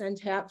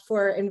LSNTAP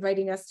for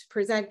inviting us to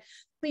present.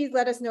 Please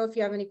let us know if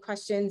you have any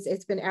questions.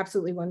 It's been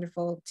absolutely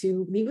wonderful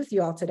to meet with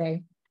you all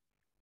today.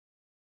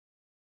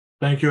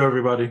 Thank you,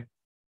 everybody.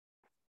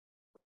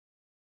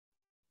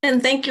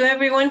 And thank you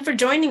everyone for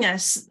joining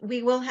us.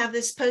 We will have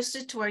this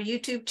posted to our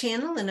YouTube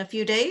channel in a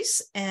few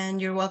days,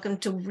 and you're welcome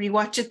to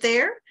rewatch it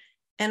there.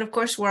 And of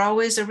course, we're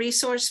always a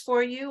resource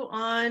for you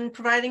on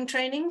providing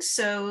training.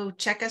 So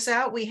check us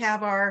out. We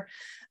have our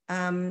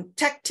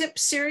tech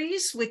tips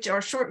series, which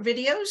are short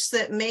videos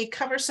that may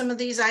cover some of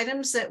these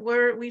items that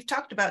we've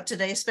talked about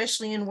today,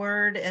 especially in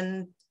Word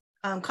and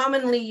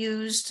commonly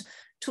used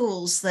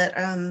tools that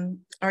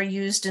are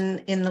used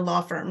in the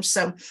law firms.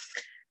 So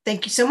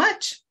thank you so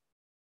much.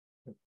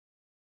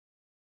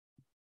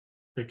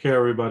 Take care,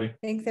 everybody.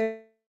 Thanks,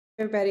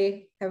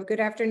 everybody. Have a good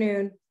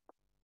afternoon.